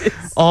creases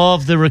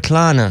of the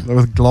recliner.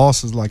 With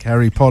glasses like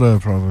Harry Potter,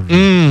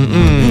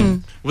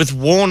 probably. With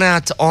worn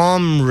out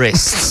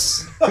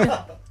armrests.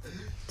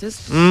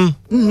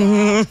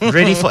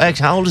 Ready for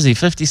action. How old is he?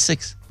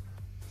 56?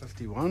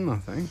 51, I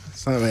think.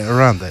 Something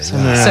around there.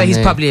 So he's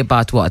probably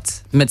about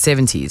what?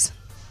 Mid-70s?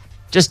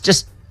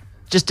 Just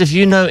if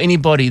you know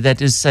anybody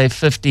that is, say,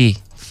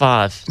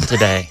 55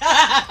 today,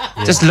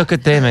 just look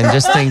at them and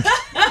just think,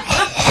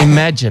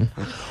 imagine.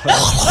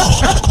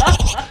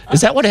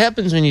 Is that what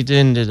happens when you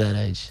turn into that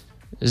age?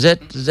 Is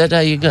that how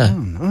you go? I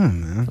don't know,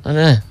 man. I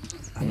don't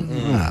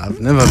know. I've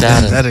never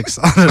been that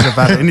excited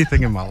about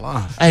anything in my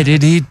life. Hey,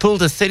 dude, he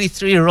pulled a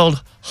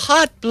 33-year-old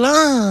hot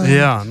blonde.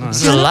 Yeah, no.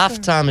 It's a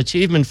lifetime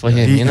achievement for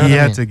him. He You know had what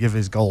I mean? to give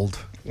his gold.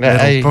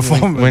 Hey,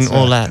 performance. went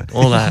all out.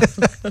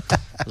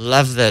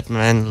 Love that,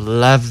 man.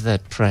 Love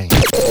that prank.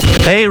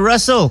 Hey,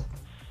 Russell.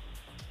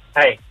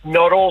 Hey,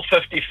 not all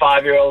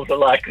 55-year-olds are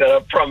like that,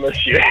 I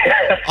promise you.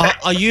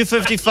 Are you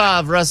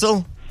 55,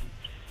 Russell?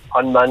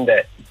 On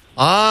Monday.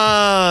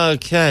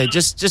 Okay.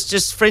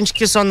 Just French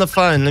kiss on the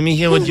phone. Let me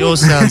hear what yours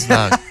sounds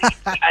like.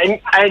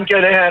 Ain't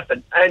gonna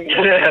happen.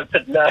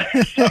 No.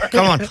 Sorry.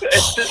 Come on.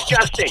 It's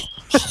disgusting.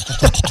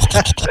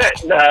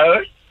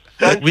 No.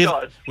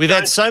 We've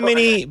had so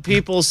many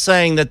people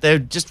saying that they're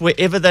just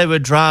wherever they were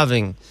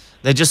driving,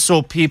 They just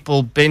saw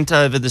people bent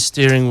over the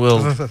steering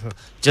wheel,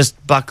 just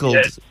buckled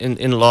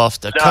in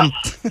laughter. No.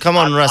 Come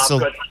on,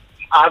 Russell.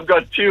 I've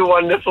got two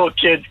wonderful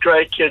kids,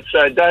 great kids,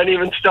 so don't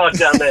even start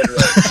down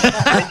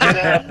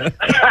that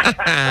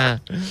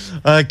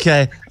road.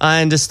 Okay,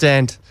 I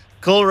understand.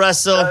 Cool,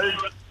 Russell.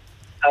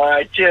 All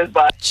right, cheers,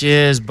 bye.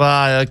 Cheers,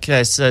 bye.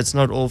 Okay, so it's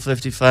not all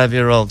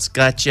 55-year-olds.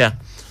 Gotcha.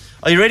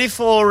 Are you ready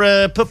for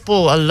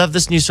Pitbull? I love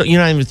this new song. You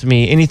know with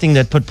me, anything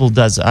that Pitbull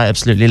does, I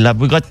absolutely love.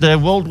 We got the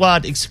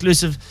worldwide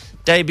exclusive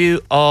debut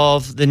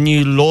of the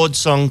new Lord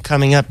song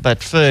coming up,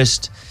 but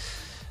first,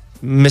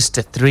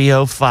 Mr.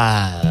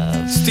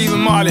 305. Stephen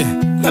Marley,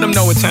 let him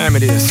know what time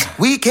it is.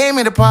 We came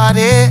in to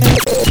party.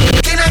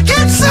 Can I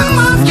get some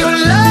of your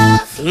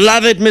love?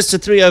 Love it, Mr.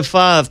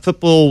 305.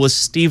 Pitbull with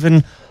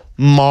Stephen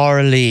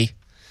Marley.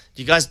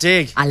 Do you guys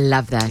dig? I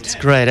love that. It's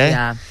great, eh?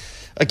 Yeah.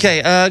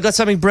 Okay, got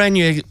something brand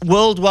new,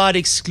 worldwide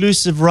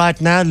exclusive right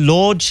now.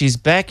 Lord, she's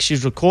back.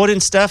 She's recording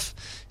stuff.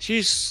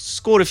 She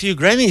scored a few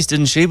Grammys,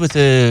 didn't she, with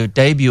her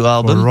debut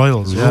album? For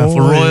Royals, yeah.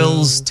 For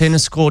Royals,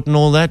 tennis court and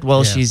all that.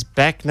 Well, Yeah. she's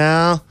back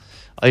now.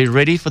 Are you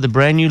ready for the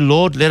brand new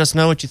Lord? Let us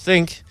know what you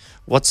think.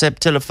 WhatsApp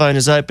telephone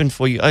is open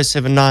for you,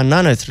 079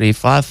 903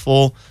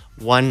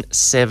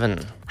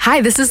 5417.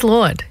 Hi, this is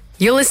Lord.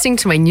 You're listening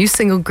to my new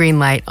single Green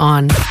Light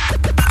on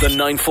The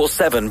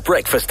 947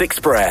 Breakfast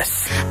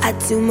Express. I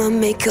do my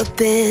makeup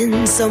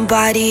in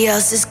somebody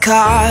else's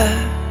car.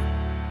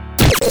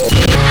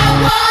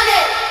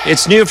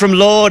 It's new from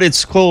Lord.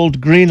 It's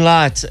called Green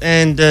Light.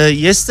 And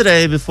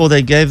yesterday, before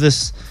they gave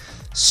this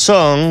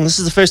song, this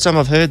is the first time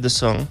I've heard the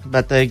song,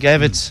 but they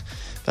gave it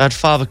about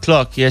 5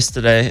 o'clock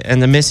yesterday.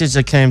 And the message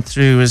that came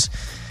through was,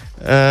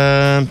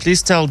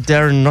 please tell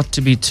Darren not to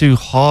be too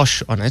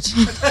harsh on it.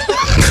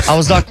 I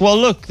was like, well,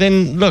 look,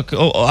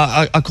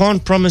 I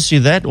can't promise you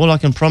that. All I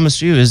can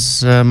promise you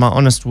is my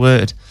honest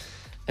word.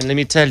 And let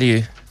me tell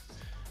you,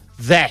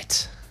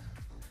 that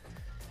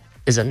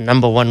is a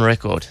 #1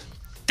 record.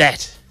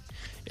 That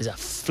is a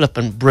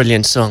flippin'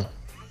 brilliant song.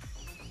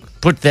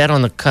 Put that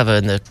on the cover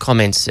in the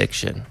comments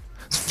section.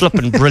 It's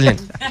flippin' brilliant.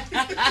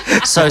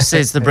 So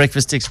says the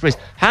Breakfast Express.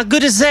 How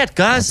good is that,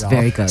 guys? That's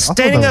very good.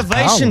 Standing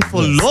ovation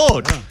for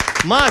Lord.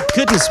 My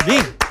goodness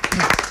me.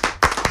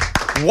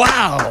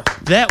 Wow.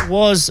 That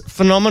was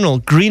phenomenal.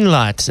 Green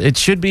Light. It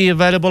should be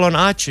available on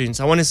iTunes.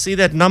 I want to see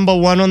that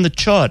 #1 on the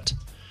chart.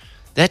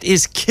 That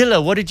is killer.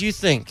 What did you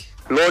think?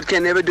 Lord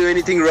can never do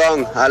anything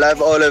wrong. I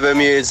love all of her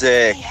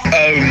music.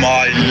 Oh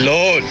my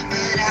Lord.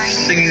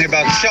 Singing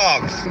about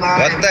sharks.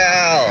 What the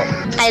hell?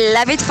 I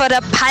love it for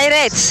the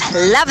pirates.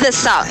 Love the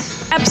song.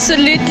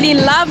 Absolutely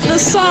love the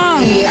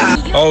song.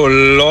 Oh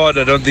Lord,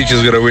 I don't think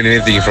she's going to win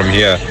anything from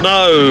here.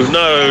 No.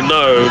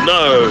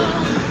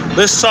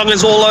 This song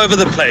is all over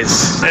the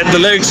place, and the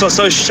lyrics are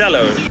so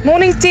shallow.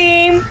 Morning,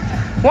 team.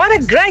 What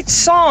a great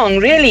song,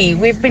 really.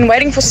 We've been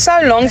waiting for so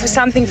long for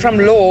something from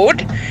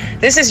Lord.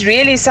 This is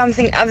really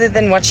something other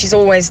than what she's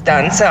always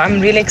done, so I'm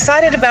really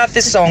excited about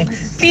this song.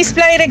 Please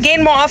play it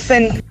again more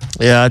often.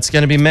 Yeah, it's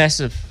going to be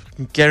massive.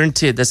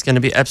 Guaranteed. That's going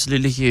to be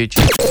absolutely huge.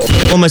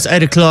 Almost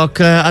 8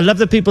 o'clock. I love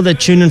the people that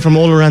tune in from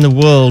all around the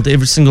world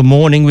every single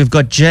morning. We've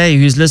got Jay,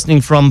 who's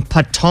listening from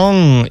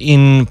Patong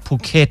in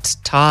Phuket,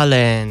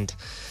 Thailand.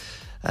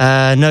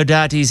 No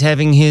doubt he's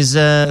having his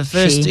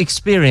first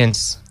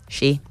experience.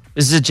 She.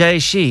 Is it Jay,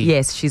 she?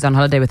 Yes, she's on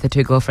holiday with her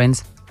 2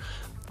 girlfriends.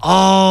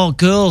 Oh,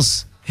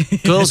 girls.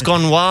 Girls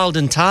gone wild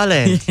in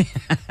Thailand.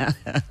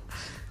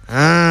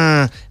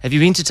 Have you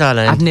been to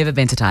Thailand? I've never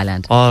been to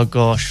Thailand. Oh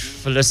gosh,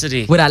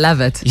 Felicity. Would I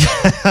love it?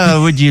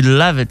 Would you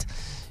love it?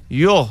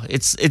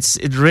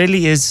 It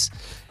really is.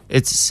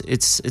 It's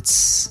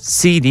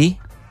seedy.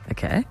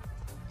 Okay.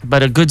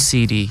 But a good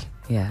seedy.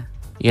 Yeah.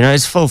 You know,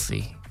 it's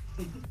filthy,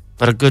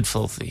 but a good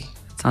filthy.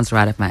 Sounds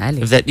right up my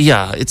alley.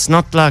 It's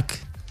not like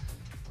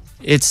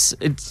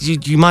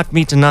you might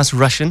meet a nice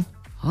Russian.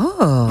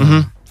 Oh.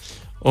 Mm-hmm.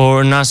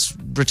 Or a nice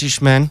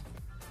British man.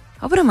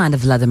 I wouldn't mind a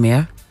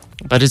Vladimir.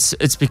 But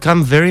it's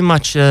become very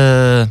much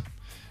a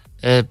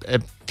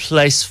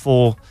place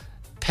for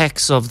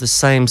packs of the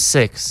same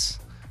sex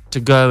to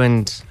go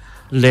and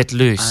let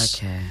loose.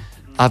 Okay.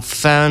 I've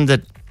found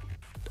that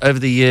over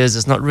the years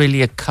it's not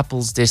really a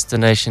couple's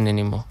destination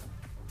anymore.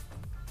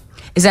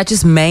 Is that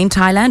just main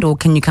Thailand, or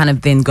can you kind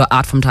of then go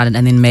out from Thailand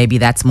and then maybe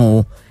that's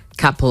more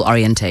couple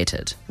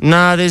orientated?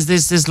 No,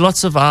 there's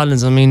lots of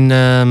islands. I mean,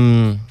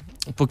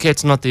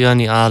 Phuket's not the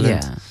only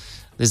island. Yeah.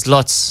 There's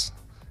lots,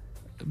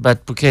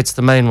 but Phuket's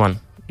the main one,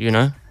 you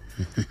know?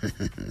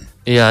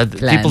 Yeah,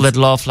 people that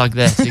laugh like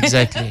that,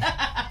 exactly.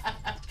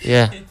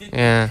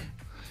 Yeah.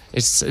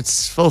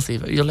 It's filthy,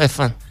 but you'll have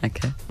fun.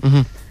 Okay.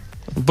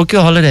 Mm-hmm. Book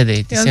your holiday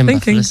there, December, I'm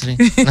thinking.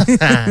 Felicity.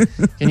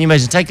 Can you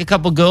imagine? Take a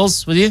couple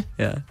girls with you.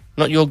 Yeah.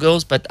 Not your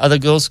girls, but other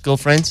girls,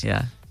 girlfriends.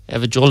 Yeah.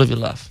 Have a joy of your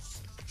life.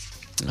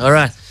 All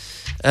right.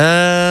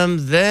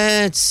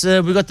 That's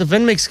we got the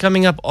Vin Mix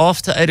coming up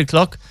after 8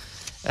 o'clock.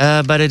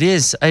 But it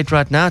is 8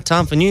 right now.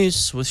 Time for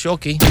news with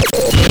Shoki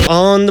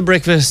on the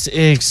Breakfast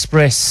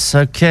Express.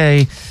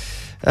 Okay.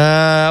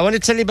 I want to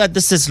tell you about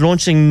this that's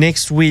launching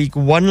next week.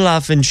 One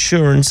Life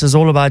Insurance is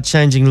all about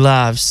changing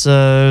lives.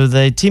 So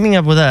they're teaming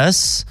up with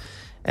us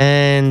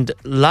and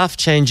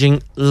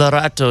life-changing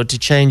Lerato to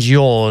change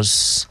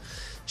yours.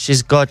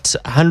 She's got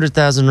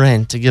 100,000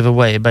 Rand to give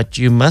away, but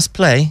you must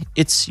play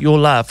It's Your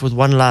Life with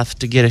One Life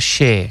to get a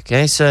share.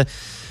 Okay, so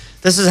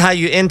this is how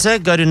you enter.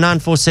 Go to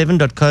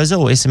 947.coza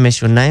or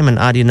SMS your name and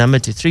ID number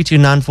to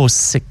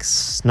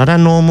 32946. Not our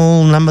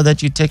normal number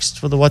that you text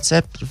for the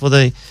WhatsApp, for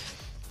the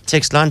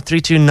text line,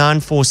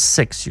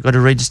 32946. You've got to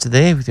register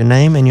there with your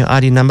name and your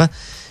ID number.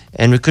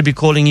 And we could be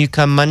calling you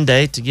come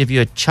Monday to give you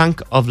a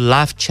chunk of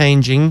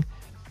life-changing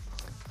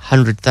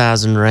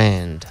 100,000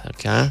 Rand.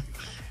 Okay?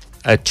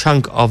 A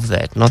chunk of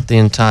that, not the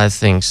entire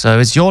thing. So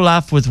It's Your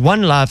Life with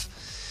One Life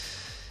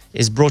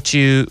is brought to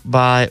you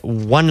by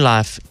One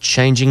Life,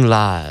 changing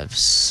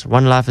lives.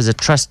 One Life is a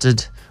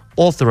trusted,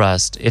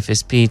 authorized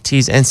FSP.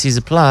 T's and C's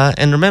apply.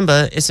 And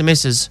remember,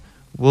 SMSs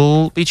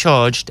will be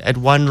charged at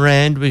 1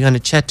 Rand. We're going to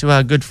chat to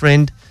our good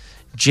friend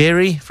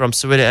Jerry from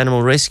Soweto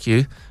Animal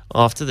Rescue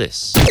after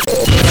this. Who let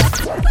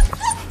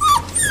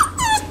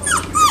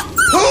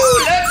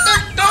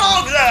the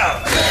dogs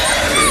out?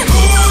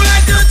 Who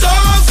let the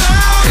dogs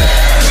out?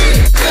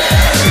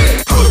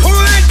 Who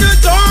let the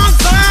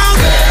dogs out?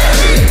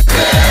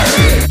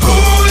 Who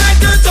let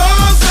the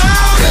dogs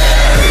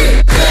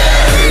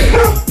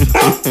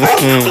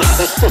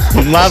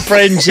out? My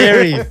friend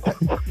Jerry.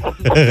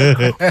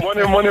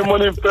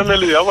 Morning,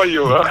 family. How are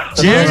you?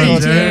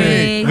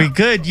 Jerry. We're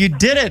good. You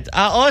did it.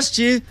 I asked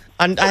you,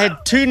 and I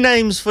had 2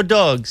 names for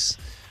dogs.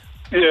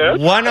 Yeah.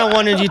 One, I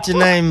wanted you to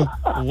name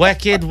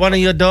Wackhead, one of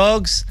your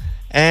dogs,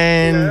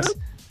 and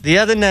the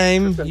other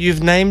name,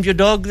 you've named your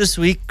dog this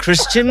week,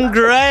 Christian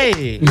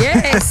Grey.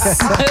 Yes.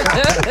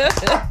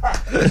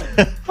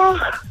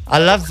 I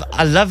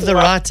love the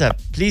write-up.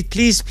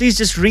 Please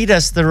just read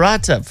us the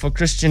write-up for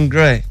Christian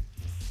Grey.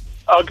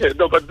 Okay,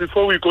 no, but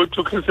before we go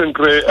to Christian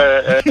Grey,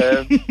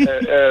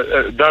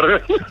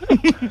 Darren,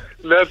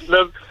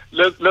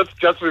 let's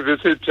just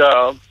revisit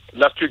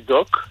last week,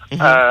 Doc.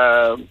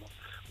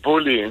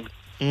 Bullying.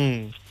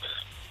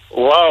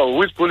 Wow,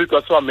 which bullying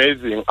was so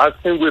amazing. I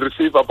think we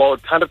received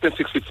about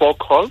 164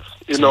 calls.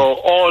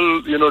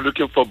 All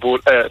looking for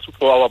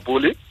our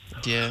bully.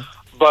 Yeah.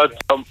 But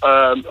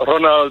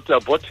Ronald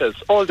Bottes,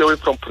 all the way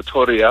from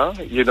Pretoria,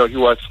 he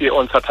was here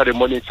on Saturday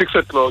morning, 6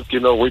 o'clock,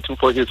 waiting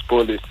for his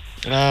bully.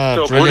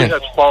 So Bully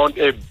has found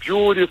a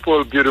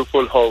beautiful,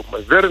 beautiful home,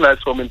 a very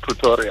nice home in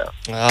Pretoria.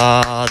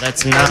 Oh,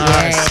 that's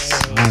nice.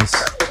 Nice.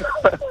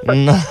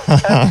 And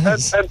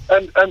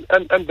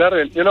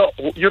Darren,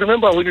 you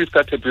remember when we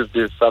started with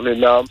this? I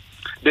mean,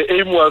 the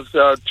aim was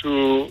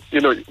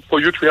for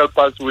you to help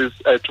us with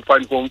to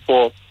find home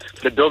for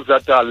the dogs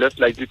that are less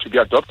likely to be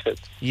adopted.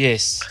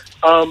 Yes.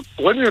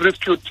 When we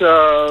rescued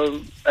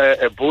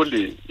a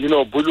bully,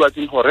 bully was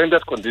in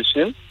horrendous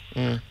condition.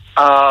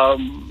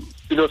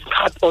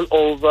 Scat all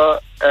over,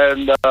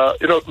 and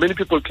many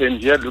people came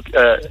here to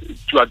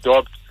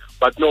adopt,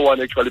 but no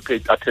one actually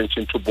paid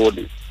attention to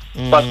bully.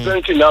 But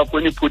strangely enough,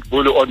 when you put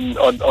bully on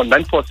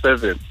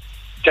 947,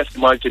 just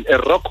imagine a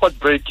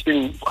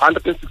record-breaking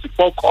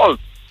 164 calls.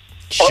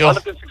 Sure.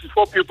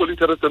 164 people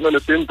interested in the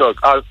same dog.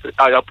 I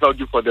applaud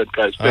you for that,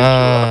 guys. Thank you.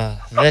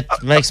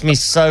 That makes me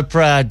so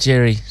proud,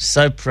 Jerry.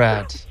 So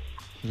proud.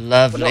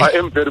 Lovely. I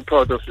am very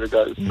proud of you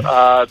guys.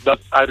 I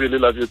really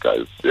love you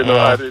guys.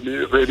 I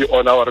really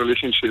honor our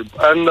relationship.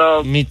 And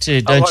me too.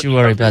 Don't you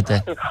worry about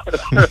that.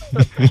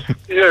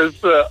 Yes.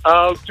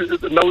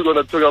 Now we're going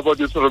to talk about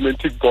this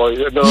romantic boy.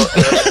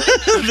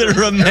 The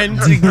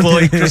romantic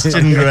boy,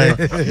 Christian Grey.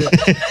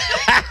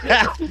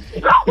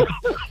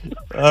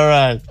 All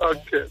right.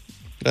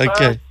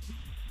 Okay.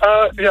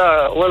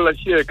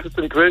 Here,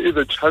 Christian Grey is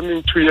a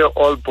charming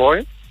 2-year-old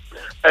boy.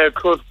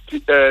 Cross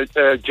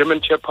German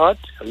Shepherd,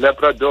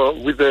 Labrador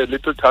with a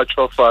little touch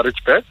of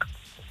Ridgeback.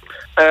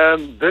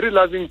 Very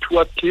loving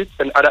towards kids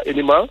and other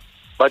animals,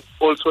 but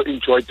also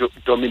enjoy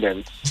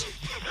dominance.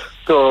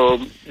 So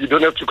you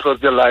don't have to cross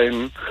the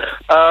line.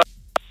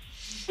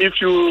 If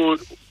you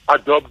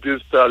adopt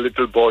this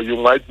little boy, you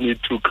might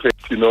need to create,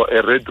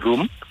 a red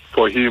room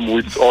for him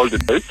with all the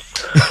toys.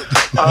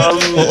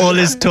 For all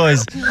his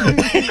toys.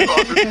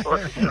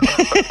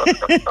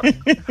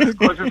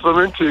 Because he's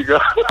romantic.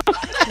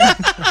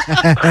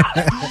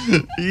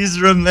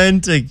 He's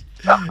romantic.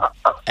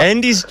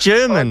 And he's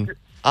German.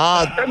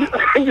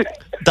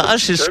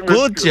 Das ist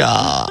gut,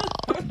 ja.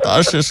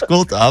 Das ist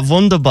gut.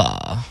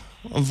 Wunderbar.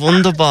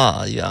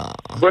 Wunderbar, ja.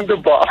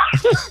 Wunderbar.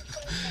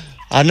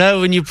 I know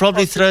when you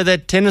probably throw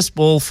that tennis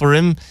ball for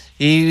him,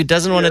 he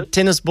doesn't want a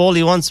tennis ball,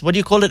 he wants, what do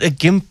you call it, a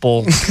gimp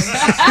ball.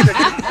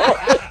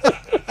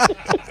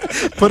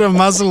 Put a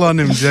muzzle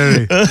on him,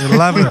 Jerry. You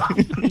love it.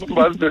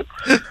 Muzzle.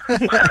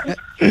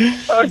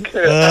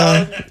 Okay.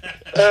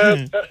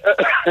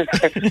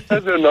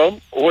 As you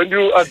know, when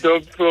you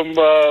adopt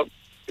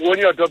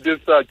this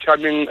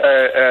charming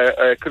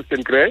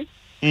Christian Grey,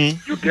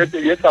 you get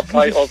a year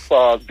supply of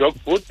dog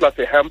food plus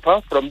a hamper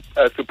from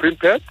Supreme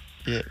Pet,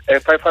 a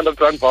 500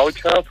 Rand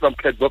voucher from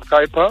Catbox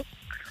Hyper,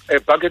 a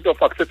bucket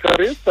of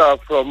accessories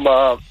from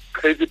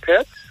Crazy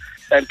Pet,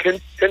 and 10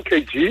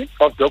 kg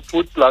of dog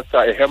food plus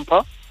a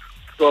hamper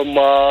from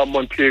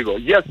Montego.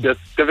 Yes, there's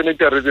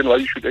definitely a reason why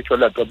you should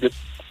actually adopt this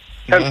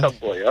handsome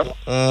boy.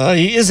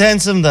 He is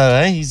handsome though,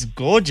 eh? He's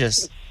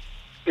gorgeous.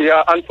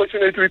 Yeah,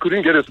 unfortunately, we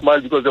couldn't get a smile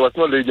because there was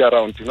no lady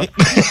around, you know.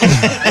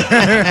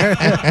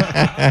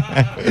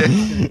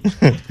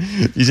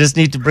 You just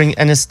need to bring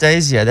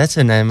Anastasia. That's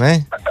her name,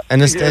 eh?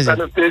 Anastasia. Yes,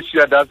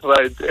 Anastasia, that's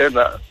right. And,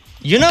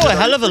 you know a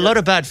hell of a lot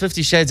about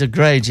 50 Shades of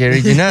Grey, Jerry.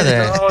 Do you know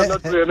that? No,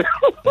 not really.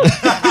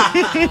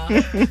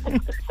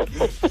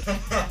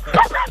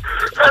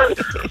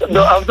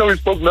 No, after we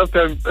spoke last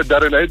time,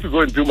 Darren, I had to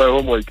go and do my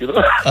homework, you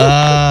know.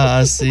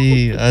 I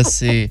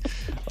see.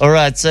 All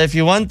right, so if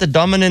you want the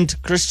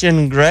dominant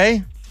Christian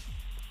Grey,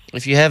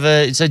 if you have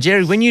so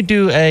Jerry, when you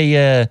do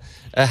a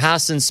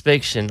house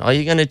inspection, are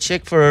you going to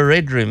check for a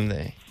red room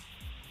there?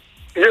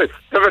 Yes,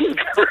 definitely.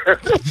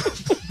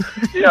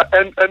 Yeah,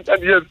 and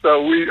yes,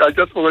 I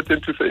just forgot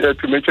to say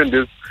to mention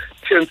this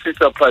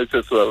 10-seater price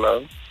as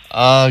well.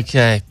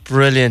 Okay,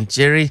 brilliant,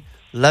 Jerry.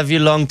 Love you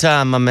long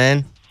time, my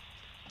man.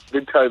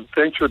 Big time.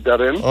 Thank you,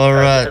 Darren. All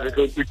right. Have a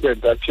good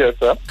weekend. Cheers,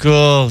 sir.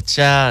 Cool.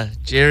 Ciao,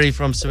 Jerry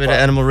from Soweto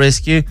Animal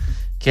Rescue.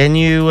 Can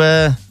you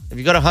have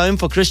you got a home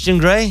for Christian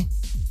Grey?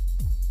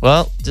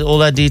 Well,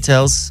 all our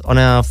details on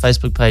our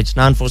Facebook page,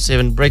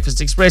 947 Breakfast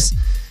Express.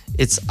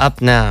 It's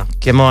up now.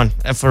 Come on.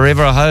 A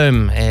forever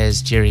home,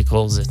 as Jerry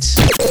calls it.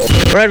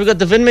 All right, we've got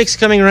the Vin Mix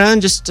coming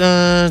around just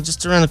around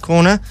the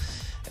corner.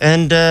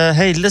 And,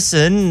 hey,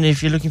 listen,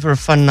 if you're looking for a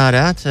fun night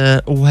out,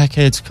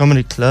 Wackheads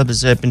Comedy Club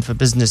is open for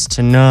business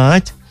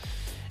tonight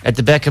at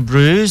the Backer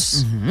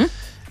Brews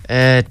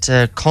at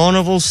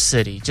Carnival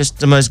City. Just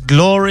the most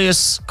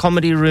glorious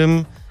comedy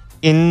room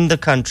in the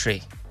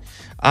country.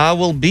 I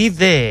will be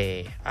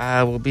there.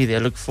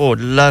 Look forward.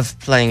 Love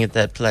playing at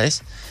that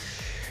place.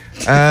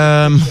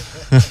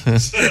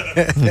 Let's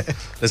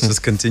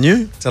just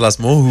continue. Tell us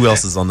more. Who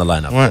else is on the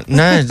lineup? What?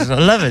 No, I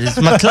love it. It's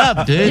my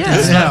club, dude.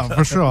 Yeah,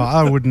 for sure.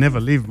 I would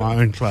never leave my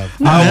own club.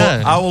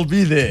 I will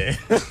be there.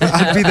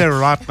 I'd be there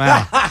right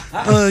now.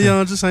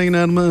 Just hanging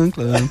out in my own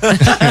club.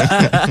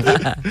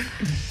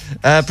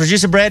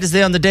 Producer Brad is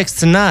there on the decks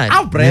tonight.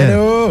 Oh,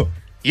 Brado.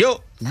 Yeah.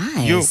 Yo.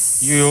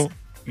 Nice. You.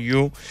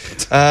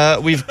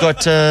 We've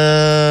got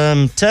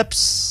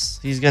Tips.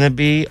 He's going to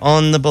be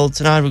on the bill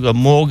tonight. We've got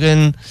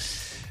Morgan.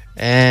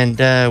 And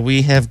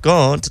we have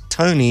got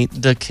Tony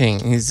the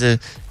King. He's a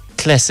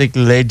classic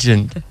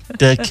legend.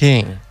 The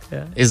King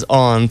is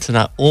on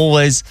tonight.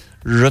 Always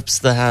rips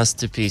the house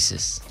to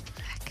pieces.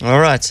 All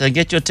right, so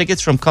get your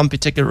tickets from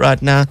CompuTicket right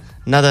now.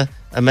 Another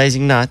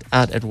amazing night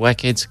out at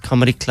Wackheads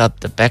Comedy Club,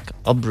 the Back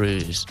of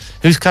Brews.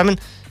 Who's coming?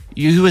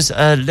 Who was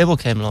Lebo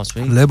came last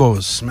week? Lebo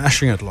was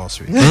smashing it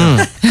last week.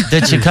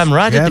 Did she come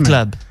right at the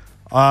club?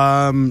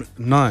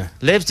 No.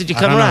 Lebs, did you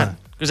come right?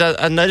 Because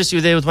I noticed you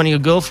were there with one of your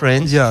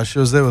girlfriends. Yeah, she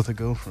was there with a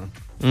girlfriend.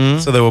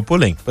 So they were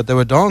pulling. But they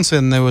were dancing,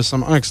 and there were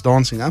some oaks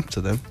dancing up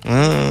to them.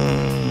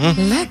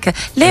 Lekker.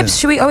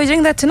 Lebs, are we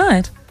doing that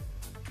tonight?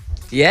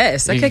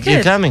 Yes, okay, good.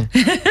 You're coming.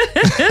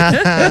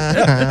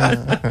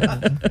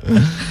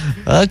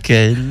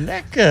 Okay,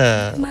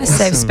 lekker. Nice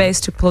safe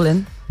space to pull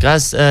in.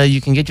 Guys,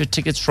 you can get your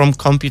tickets from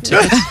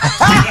CompuTicket.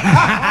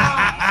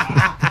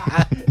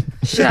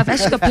 Sure, I've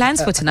actually got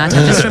plans for tonight.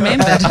 I just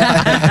remembered.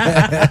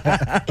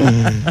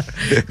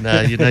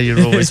 No,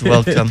 you're always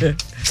welcome.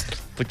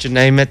 Put your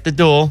name at the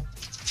door.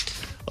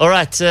 All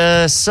right,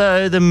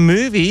 so the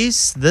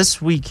movies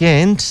this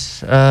weekend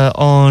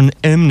on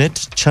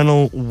Mnet,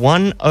 channel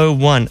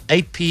 101,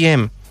 8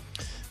 p.m.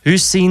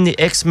 Who's seen the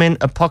X-Men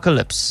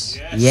Apocalypse?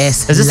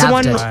 Yes, is this the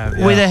one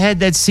where it. they had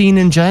that scene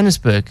in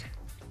Johannesburg?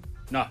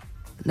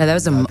 No, that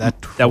was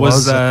that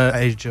was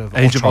Age of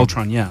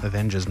Ultron, yeah.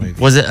 Avengers movie.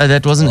 Was it?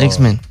 That wasn't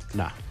X-Men.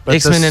 No.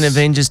 X-Men and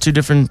Avengers, two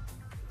different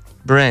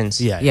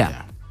brands.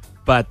 Yeah.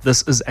 But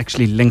this is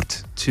actually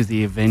linked to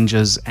the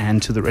Avengers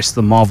and to the rest of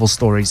the Marvel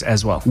stories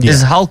as well. Yeah.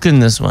 Is Hulk in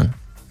this one?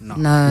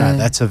 No,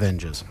 that's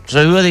Avengers.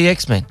 So who are the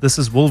X-Men? This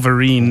is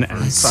Wolverine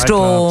and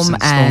Storm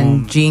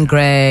and Jean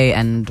Grey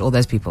and all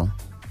those people.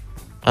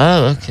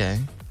 Oh, okay.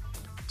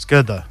 It's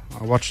good though.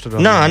 I watched it.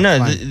 I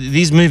know.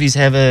 These movies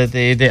have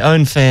their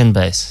own fan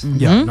base. Mm-hmm.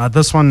 Yeah. No,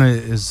 this one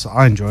is.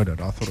 I enjoyed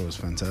it. I thought it was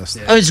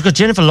fantastic. Oh, it's got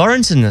Jennifer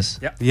Lawrence in this.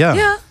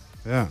 Yeah.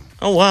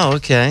 Oh wow.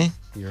 Okay.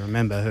 You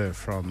remember her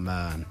from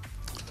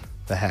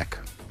The Hack?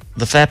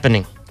 The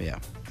Fappening. Yeah.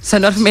 So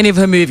not from any of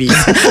her movies.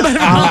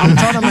 I'm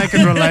trying to make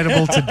it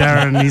relatable to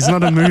Darren. He's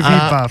not a movie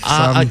buff.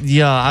 I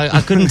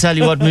couldn't tell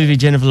you what movie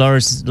Jennifer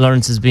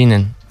Lawrence has been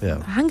in. Yeah.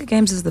 Hunger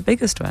Games is the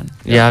biggest one.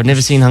 Yeah, I've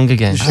never seen Hunger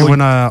Games. She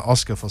won an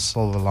Oscar for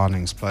Silver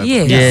Linings Playbook.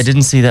 Yes. Yeah, I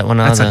didn't see that one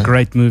either. That's a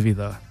great movie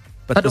though.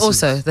 But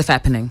also The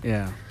Fappening.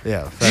 Yeah.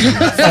 Yeah.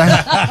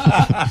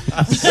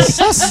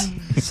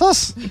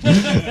 Sus.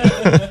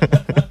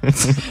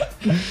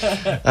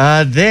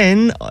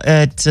 Then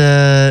at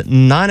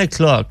 9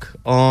 o'clock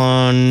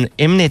on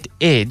Mnet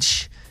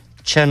Edge,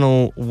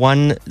 channel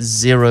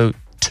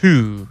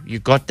 102. You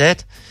got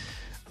that?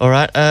 All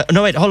right.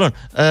 No, wait, hold on.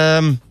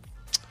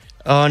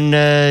 On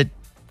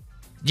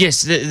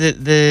Yes,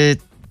 the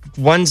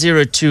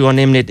 102 on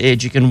Mnet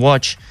Edge, you can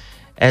watch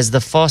as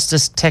the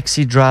fastest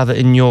taxi driver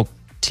in New York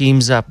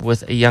teams up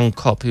with a young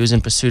cop who is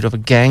in pursuit of a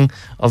gang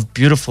of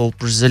beautiful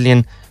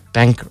Brazilian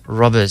bank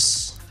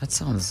robbers. That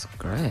sounds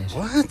great.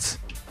 What?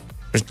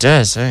 It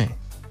does, eh?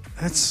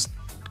 That's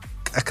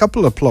a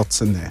couple of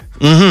plots in there.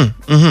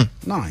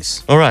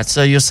 Nice. All right,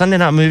 so your Sunday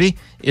night movie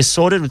is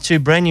sorted with 2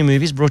 brand new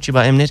movies brought to you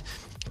by Mnet.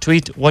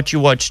 Tweet what you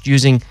watched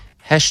using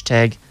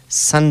hashtag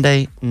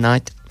Sunday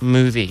Night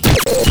Movie.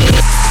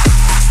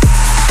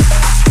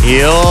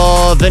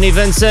 Yo, Vinny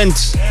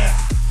Vincent.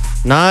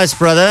 Nice,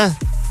 brother.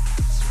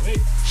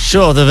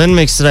 Sure, the Vin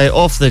mix today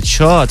off the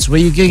charts. Where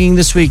you gigging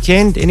this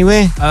weekend?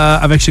 Anywhere?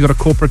 I've actually got a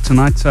corporate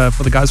tonight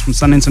for the guys from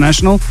Sun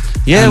International.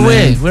 Yeah,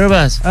 where?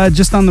 Whereabouts?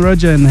 Just down the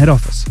road here in the head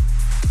office.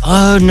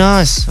 Oh,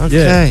 nice.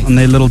 Okay. Yeah, on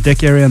their little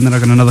deck area, and then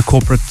I've got another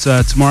corporate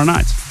tomorrow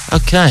night.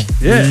 Okay.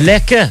 Yeah.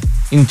 Lekker.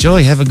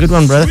 Enjoy. Have a good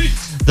one, brother.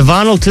 The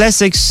Vinyl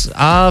Classics,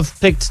 I've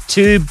picked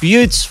 2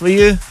 beauts for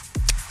you.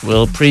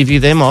 We'll preview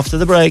them after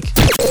the break.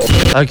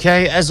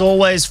 Okay, as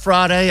always,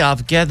 Friday,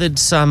 I've gathered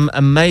some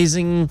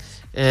amazing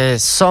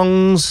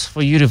songs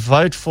for you to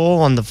vote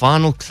for on the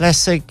Vinyl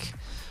Classic.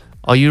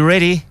 Are you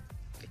ready?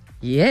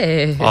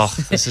 Yes. Oh,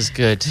 this is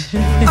good.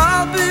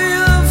 I'll be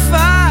a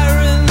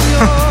fire in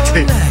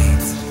your night.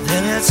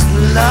 Then it's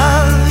the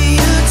love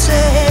you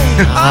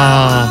take.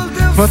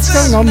 What's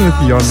going on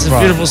with you on It's a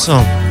Friday? beautiful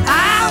song.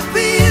 I'll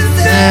be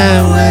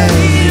there when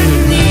you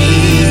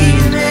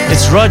need me.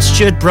 It's Rod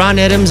Stewart, Brian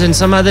Adams, and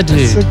some other dude.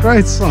 It's a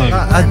great song.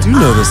 I do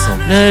know this song.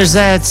 There's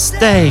that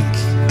steak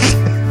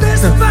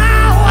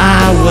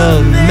I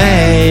will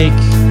make.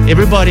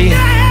 Everybody.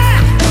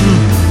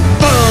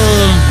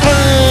 Boom,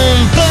 boom,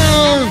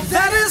 boom.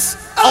 That is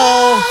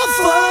all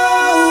for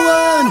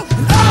one,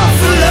 all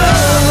for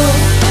love.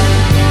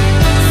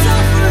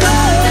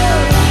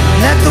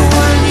 Let the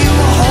one you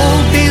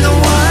hold be the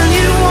one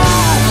you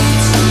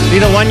want, Be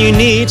the one you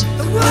need.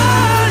 the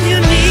one you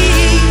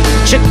need.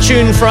 Chick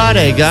Tune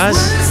Friday, guys.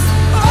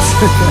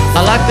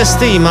 I like this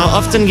theme. I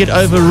often get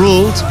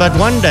overruled, but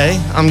one day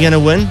I'm going to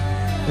win.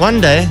 One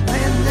day.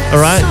 All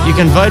right, you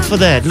can vote for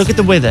that. Look at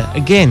the weather.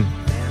 Again,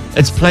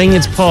 it's playing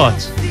its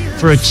part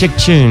for a chick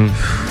tune.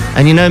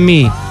 And you know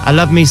me, I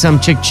love me some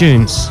chick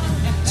tunes.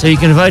 So you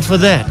can vote for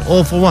that,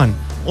 all for one.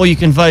 Or you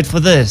can vote for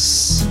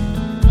this.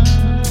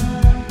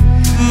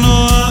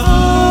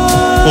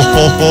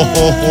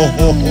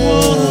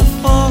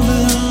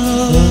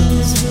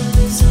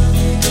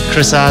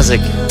 Chris Isaac.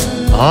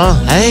 Oh,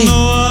 hey.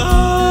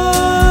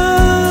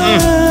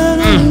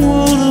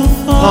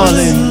 Fall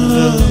in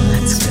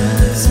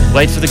love.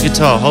 Wait for the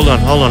guitar. Hold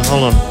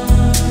on.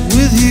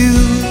 With you,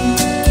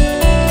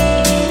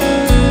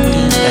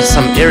 That's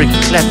some Eric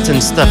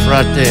Clapton stuff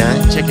right there,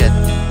 eh? Check it.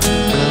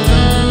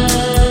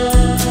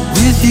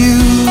 with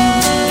you.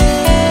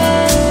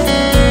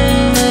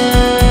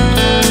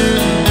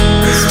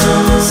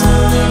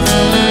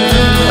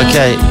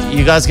 Okay,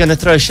 you guys gonna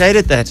throw shade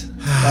at that?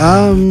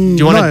 Do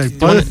you wanna- do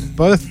you wanna-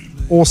 both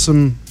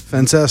awesome,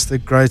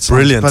 fantastic, great songs.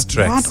 Brilliant but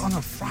tracks. not on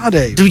a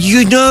Friday. Do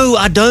you know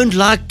I don't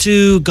like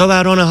to go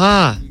out on a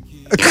high?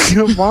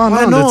 Why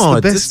not? It's the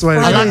not? best It's way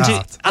to I go like to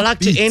out. I like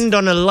to end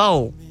on a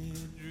lull.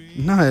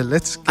 No,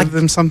 let's give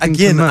them something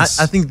Again, to I miss.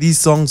 think these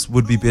songs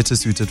would be better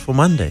suited for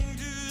Monday.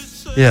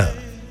 yeah.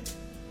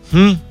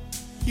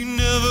 You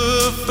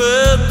never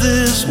felt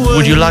this way.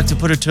 Would you like to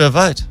put it to a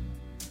vote?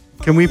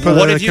 Can we put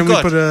What a, have you can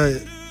got? we put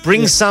a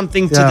Bring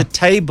something to Yeah. the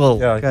table.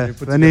 okay,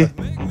 Benny?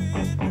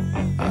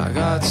 I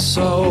got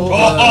so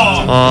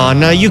Oh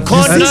no, you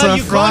can't. That's No, a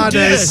you can't do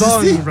Friday this.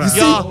 song,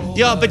 bro.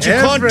 Yeah, but you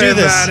can't do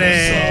this.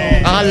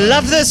 I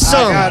love this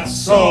song.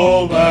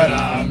 soul, but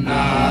I'm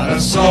not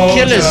a soldier.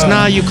 Killers,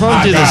 no, you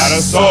can't do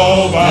this.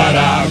 soul, but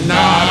I'm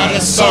not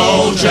a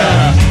soldier.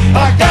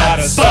 I got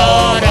a soul,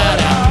 but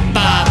I'm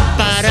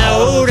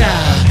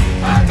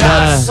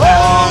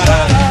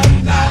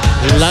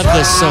Love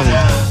this song.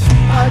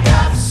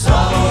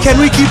 Can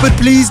we keep it,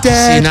 please, See,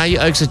 Dad? now you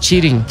oaks are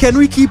cheating. Can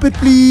we keep it,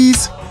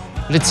 please?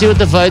 Let's see what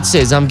the vote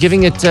says. I'm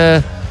giving it.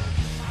 Do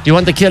you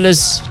want the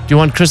Killers? Do you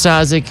want Chris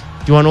Isaac? Do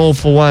you want All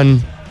for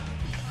One?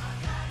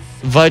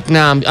 Vote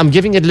now. I'm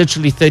giving it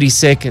literally 30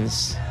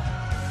 seconds.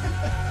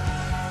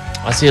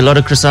 I see a lot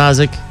of Chris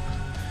Isaac.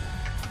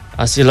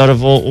 I see a lot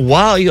of all.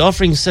 Why are you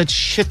offering such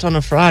shit on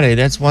a Friday?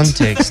 That's one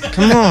text.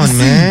 Come on,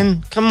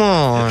 man. Come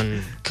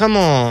on.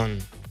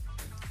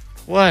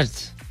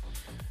 What?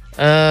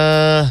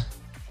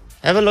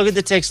 Have a look at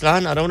the text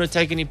line. I don't want to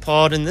take any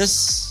part in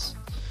this.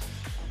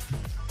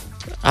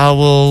 I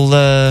will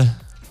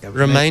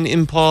remain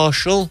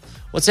impartial.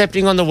 What's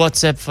happening on the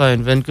WhatsApp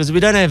phone, Vin? Because we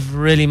don't have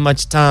really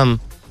much time.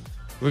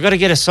 We've got to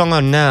get a song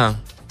on now.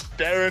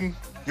 Darren,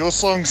 your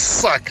songs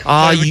suck.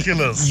 Ah, Play the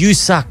Killers. you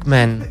suck,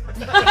 man.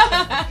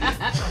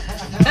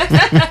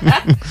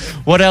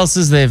 What else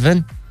is there,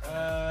 Vin?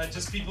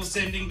 Just people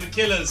sending the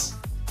Killers.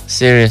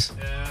 Serious.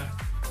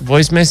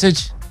 Voice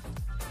message?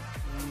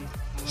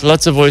 There's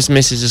lots of voice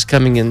messages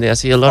coming in there. I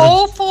see a lot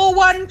All for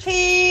one. one,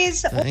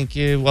 please. Thank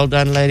you. Well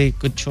done, lady.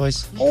 Good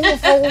choice. All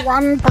for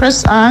one.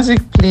 Chris Isaac,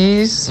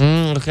 please.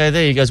 Okay,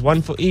 there you go.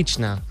 One for each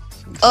now.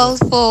 All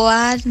for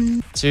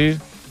one. 2.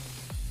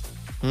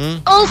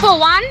 All for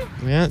one.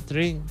 Yeah,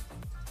 3.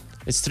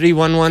 It's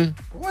 3-1-1.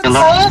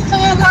 All for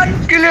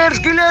one. Killers,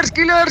 killers,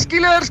 killers,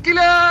 killers,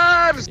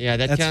 killers. Yeah,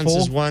 that That's counts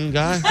 4. as one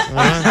guy. All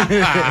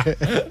right.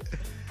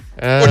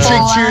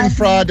 Chick Tune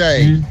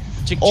Friday.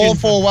 All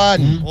for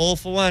one. All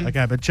for one.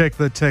 Okay, but check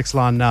the text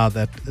line now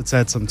that it's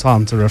had some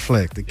time to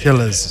reflect. The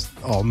killers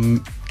are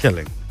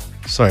killing.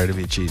 Sorry to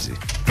be cheesy.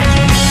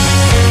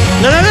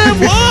 No,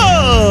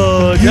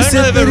 whoa! You Don't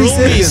said 30 overrule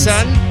me, seconds.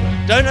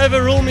 son. Don't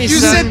overrule me, You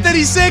son. said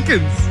 30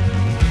 seconds.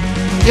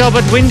 Yeah,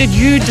 but when did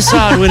you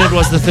decide when it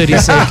was the 30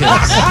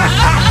 seconds?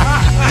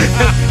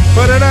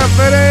 Put it up,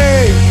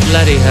 Vinny.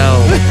 Bloody hell.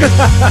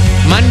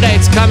 Monday,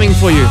 it's coming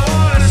for you.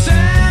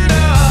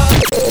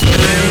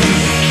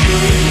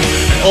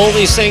 All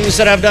these things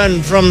that I've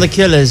done from the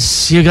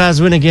Killers. You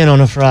guys win again on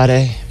a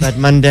Friday, but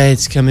Monday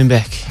it's coming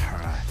back.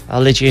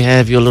 I'll let you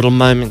have your little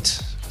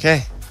moment.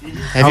 Okay?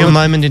 Have your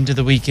moment into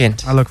the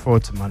weekend. I look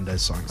forward to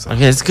Monday's songs.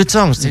 Okay, it's good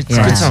songs, dude. It's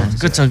good songs.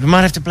 Good songs. We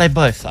might have to play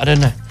both. I don't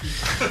know.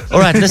 All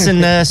right,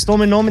 listen,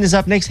 Storm and Norman is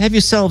up next. Have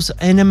yourselves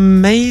an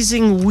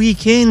amazing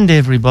weekend,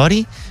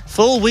 everybody.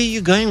 Phil, where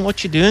you going?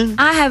 What you doing?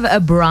 I have a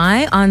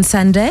braai on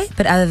Sunday,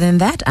 but other than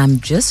that, I'm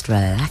just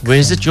relaxed. Where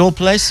is it? Your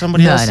place?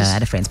 Somebody else's? No,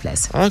 at a friend's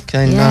place.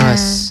 Okay, Yeah.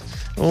 nice.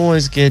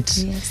 Always good.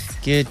 Yes.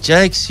 Good.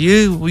 Jakes,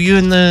 were you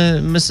and the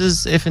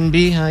Mrs.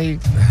 F&B? How you?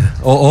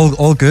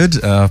 All good.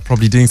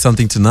 Probably doing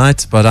something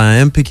tonight, but I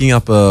am picking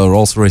up a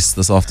Rolls Royce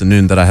this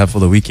afternoon that I have for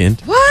the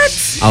weekend.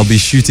 What? I'll be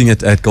shooting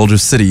it at Gold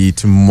Reef City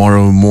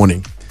tomorrow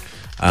morning.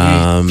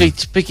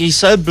 He's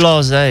so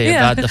blasé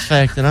about the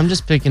fact that I'm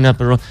just picking up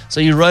a roll. So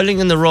you're rolling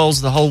in the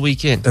rolls the whole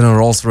weekend? In a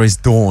Rolls Royce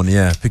Dawn,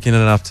 yeah. Picking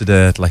it up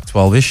today at like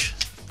 12-ish.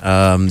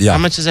 Yeah. How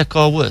much is that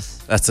car worth?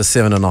 That's a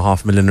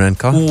 7.5 million rand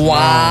car.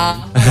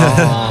 Wow.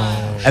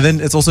 And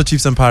then it's also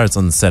Chiefs and Pirates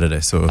on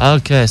Saturday. So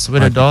Okay, so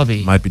we're at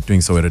Derby. Might be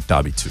doing so at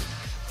Derby too.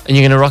 And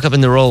you're going to rock up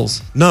in the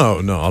rolls? No,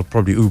 I'll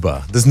probably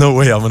Uber. There's no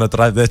way I'm going to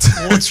drive that.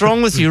 What's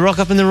wrong with you? Rock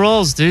up in the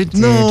rolls, dude.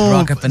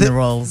 Rock up in the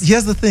rolls.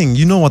 Here's the thing.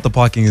 You know what the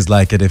parking is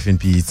like at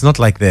FNP. It's not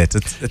like that.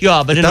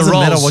 Yeah, but it in a doesn't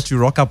matter Rolls- what you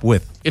rock up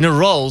with. In a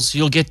rolls,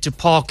 you'll get to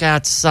park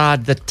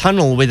outside the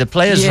tunnel where the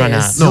players run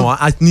out. No,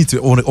 I need to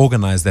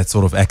organize that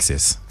sort of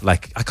access.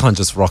 Like, I can't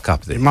just rock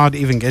up there. You might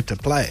even get to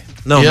play.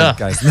 No, Yeah.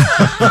 man, guys.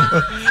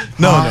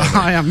 No.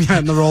 I am here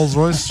in the Rolls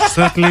Royce.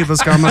 Certainly,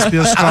 this guy must be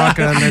a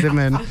striker. Let him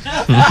in.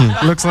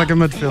 Looks like a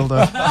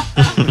midfielder.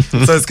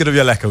 So it's going to be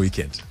a lacquer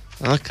weekend.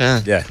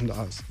 Okay. Yeah.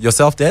 Nice.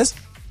 Yourself, Des?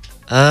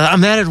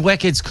 I'm out at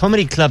Wackhead's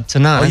Comedy Club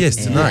tonight. Oh, yes,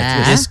 tonight.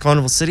 Yeah. Yes,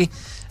 Carnival City.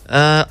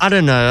 I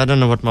don't know. I don't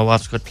know what my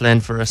wife's got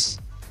planned for us.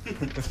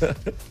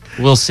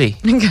 We'll see.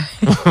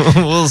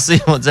 We'll see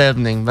what's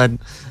happening, but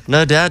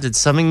no doubt it's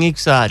something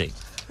exciting.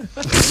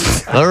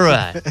 All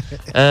right.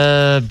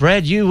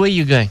 Brad, where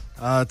you going?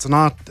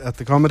 Tonight at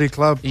the Comedy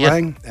Club Yep.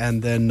 playing,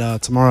 and then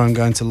tomorrow I'm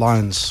going to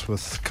Lions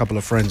with a couple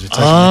of friends. We're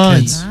taking Oh, the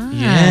kids.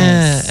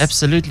 yeah,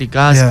 absolutely.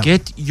 Guys, Yeah.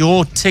 get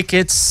your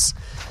tickets.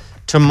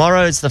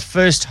 Tomorrow is the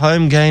first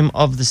home game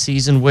of the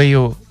season. Wear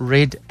your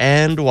red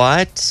and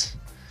white.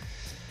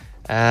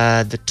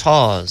 The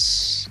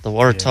Tars, the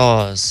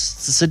Waratahs.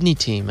 It's the Sydney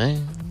team, eh?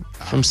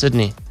 From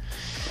Sydney.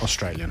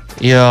 Australian.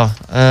 Yeah.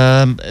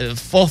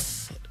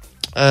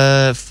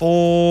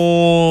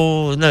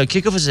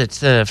 Kickoff is at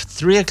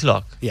 3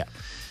 o'clock. Yeah.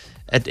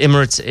 At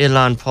Emirates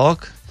Airline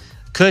Park.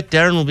 Kurt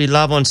Darren will be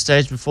live on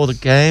stage before the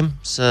game.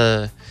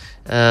 So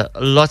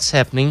lots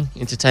happening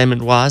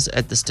entertainment-wise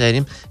at the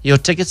stadium. Your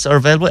tickets are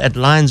available at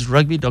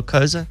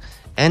lionsrugby.co.za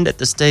and at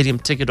the stadium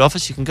ticket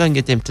office. You can go and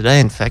get them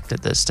today, in fact,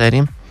 at the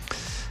stadium.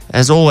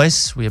 As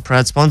always, we're a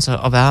proud sponsor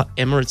of our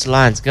Emirates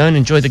Lions. Go and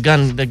enjoy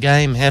the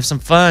game, have some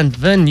fun.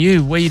 Vin,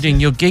 where are you doing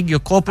your gig, your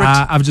corporate?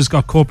 I've just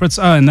got corporates.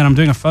 Oh, and then I'm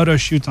doing a photo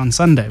shoot on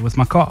Sunday with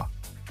my car.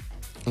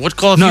 What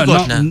car have you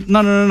got now?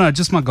 No,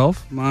 just my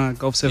Golf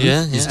 7.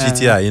 Yeah, It's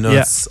GTI,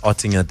 yeah. it's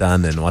Ottinger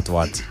done and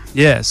what.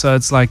 Yeah, so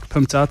it's like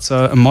pimped out.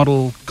 So a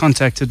model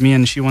contacted me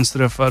and she wants to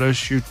do a photo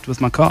shoot with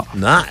my car.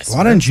 Nice.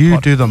 Why don't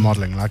you do the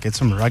modeling? Like, get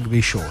some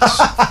rugby shorts.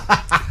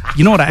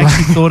 You know what? I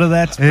actually thought of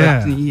that.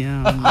 Yeah. But,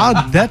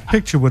 yeah. That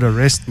picture would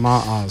arrest my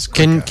eyes.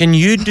 Can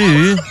you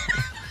do...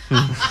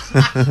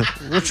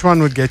 Which one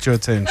would get your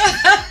attention?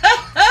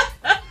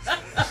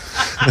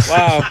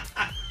 Wow.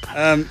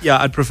 Yeah,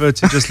 I'd prefer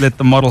to just let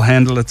the model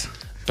handle it.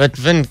 But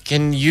Vin,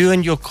 can you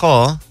and your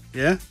car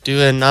do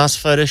a nice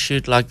photo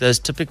shoot like those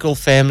typical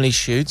family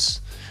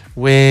shoots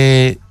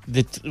where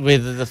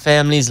the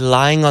family's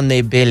lying on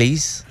their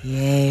bellies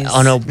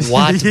on a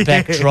white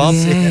backdrop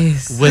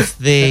with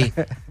their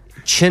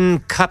chin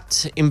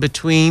cupped in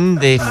between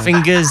their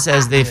fingers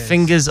as their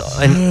fingers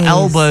and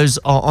elbows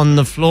are on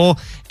the floor,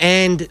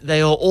 and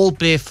they are all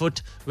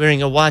barefoot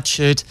wearing a white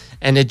shirt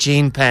and a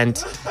jean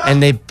pant,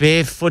 and their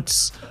bare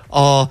foots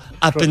are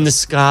up in the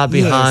sky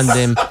behind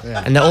them,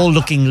 and they're all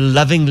looking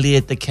lovingly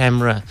at the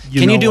camera.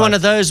 Can you do one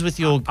of those with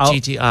your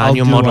GTI and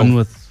your model?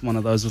 I'll do one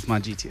of those with my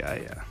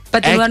GTI, yeah.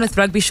 But do one with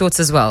rugby shorts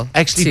as well.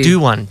 Actually, do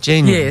one.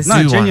 Genuinely. Yes.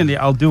 No, genuinely,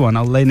 I'll do one.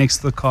 I'll lay next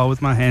to the car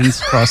with my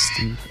hands crossed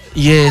and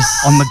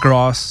on the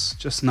grass.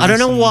 Just nice. I don't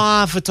know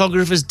why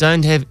photographers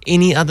don't have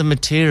any other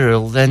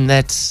material than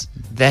that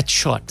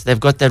shot. They've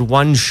got that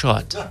one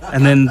shot.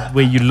 And then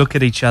where you look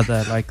at each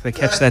other, like they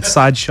catch that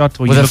side shot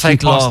or with you're a looking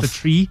fake past laugh. the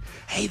tree.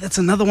 Hey, that's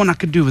another one I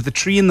could do with the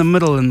tree in the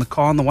middle and the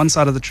car on the one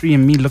side of the tree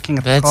and me looking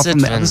at the car from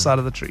the other side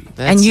of the tree.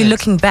 And you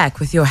looking back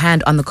with your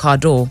hand on the car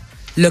door,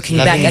 looking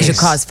back as your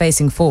car is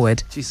facing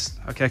forward. Jeez.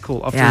 Okay,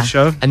 cool. After the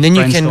show, and then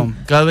you brainstorm.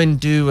 can go and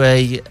do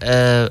a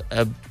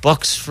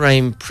box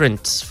frame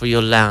print for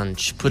your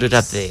lounge. Put it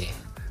up there.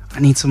 I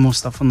need some more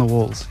stuff on the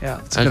walls. Yeah,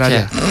 that's a good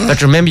idea.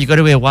 But remember, you got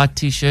to wear a white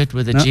t-shirt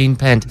with a jean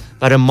pant,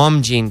 but a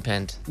mom jean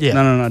pant. Yeah.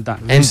 No,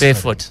 done. And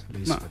barefoot.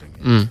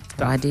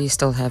 Why do you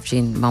still have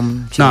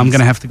mom jeans? No, I'm going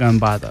to have to go and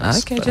buy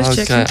those. Okay,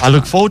 just checking. I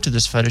look forward to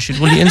this photo shoot.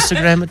 Will you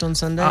Instagram it on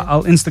Sunday?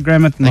 I'll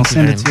Instagram it and I'll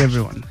send it to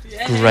everyone.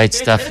 Great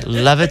stuff.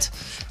 Love it.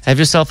 Have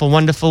yourself a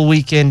wonderful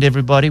weekend,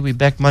 everybody. We're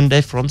back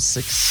Monday from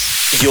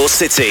 6. Your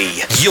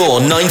city, your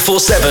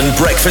 947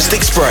 Breakfast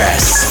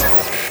Express.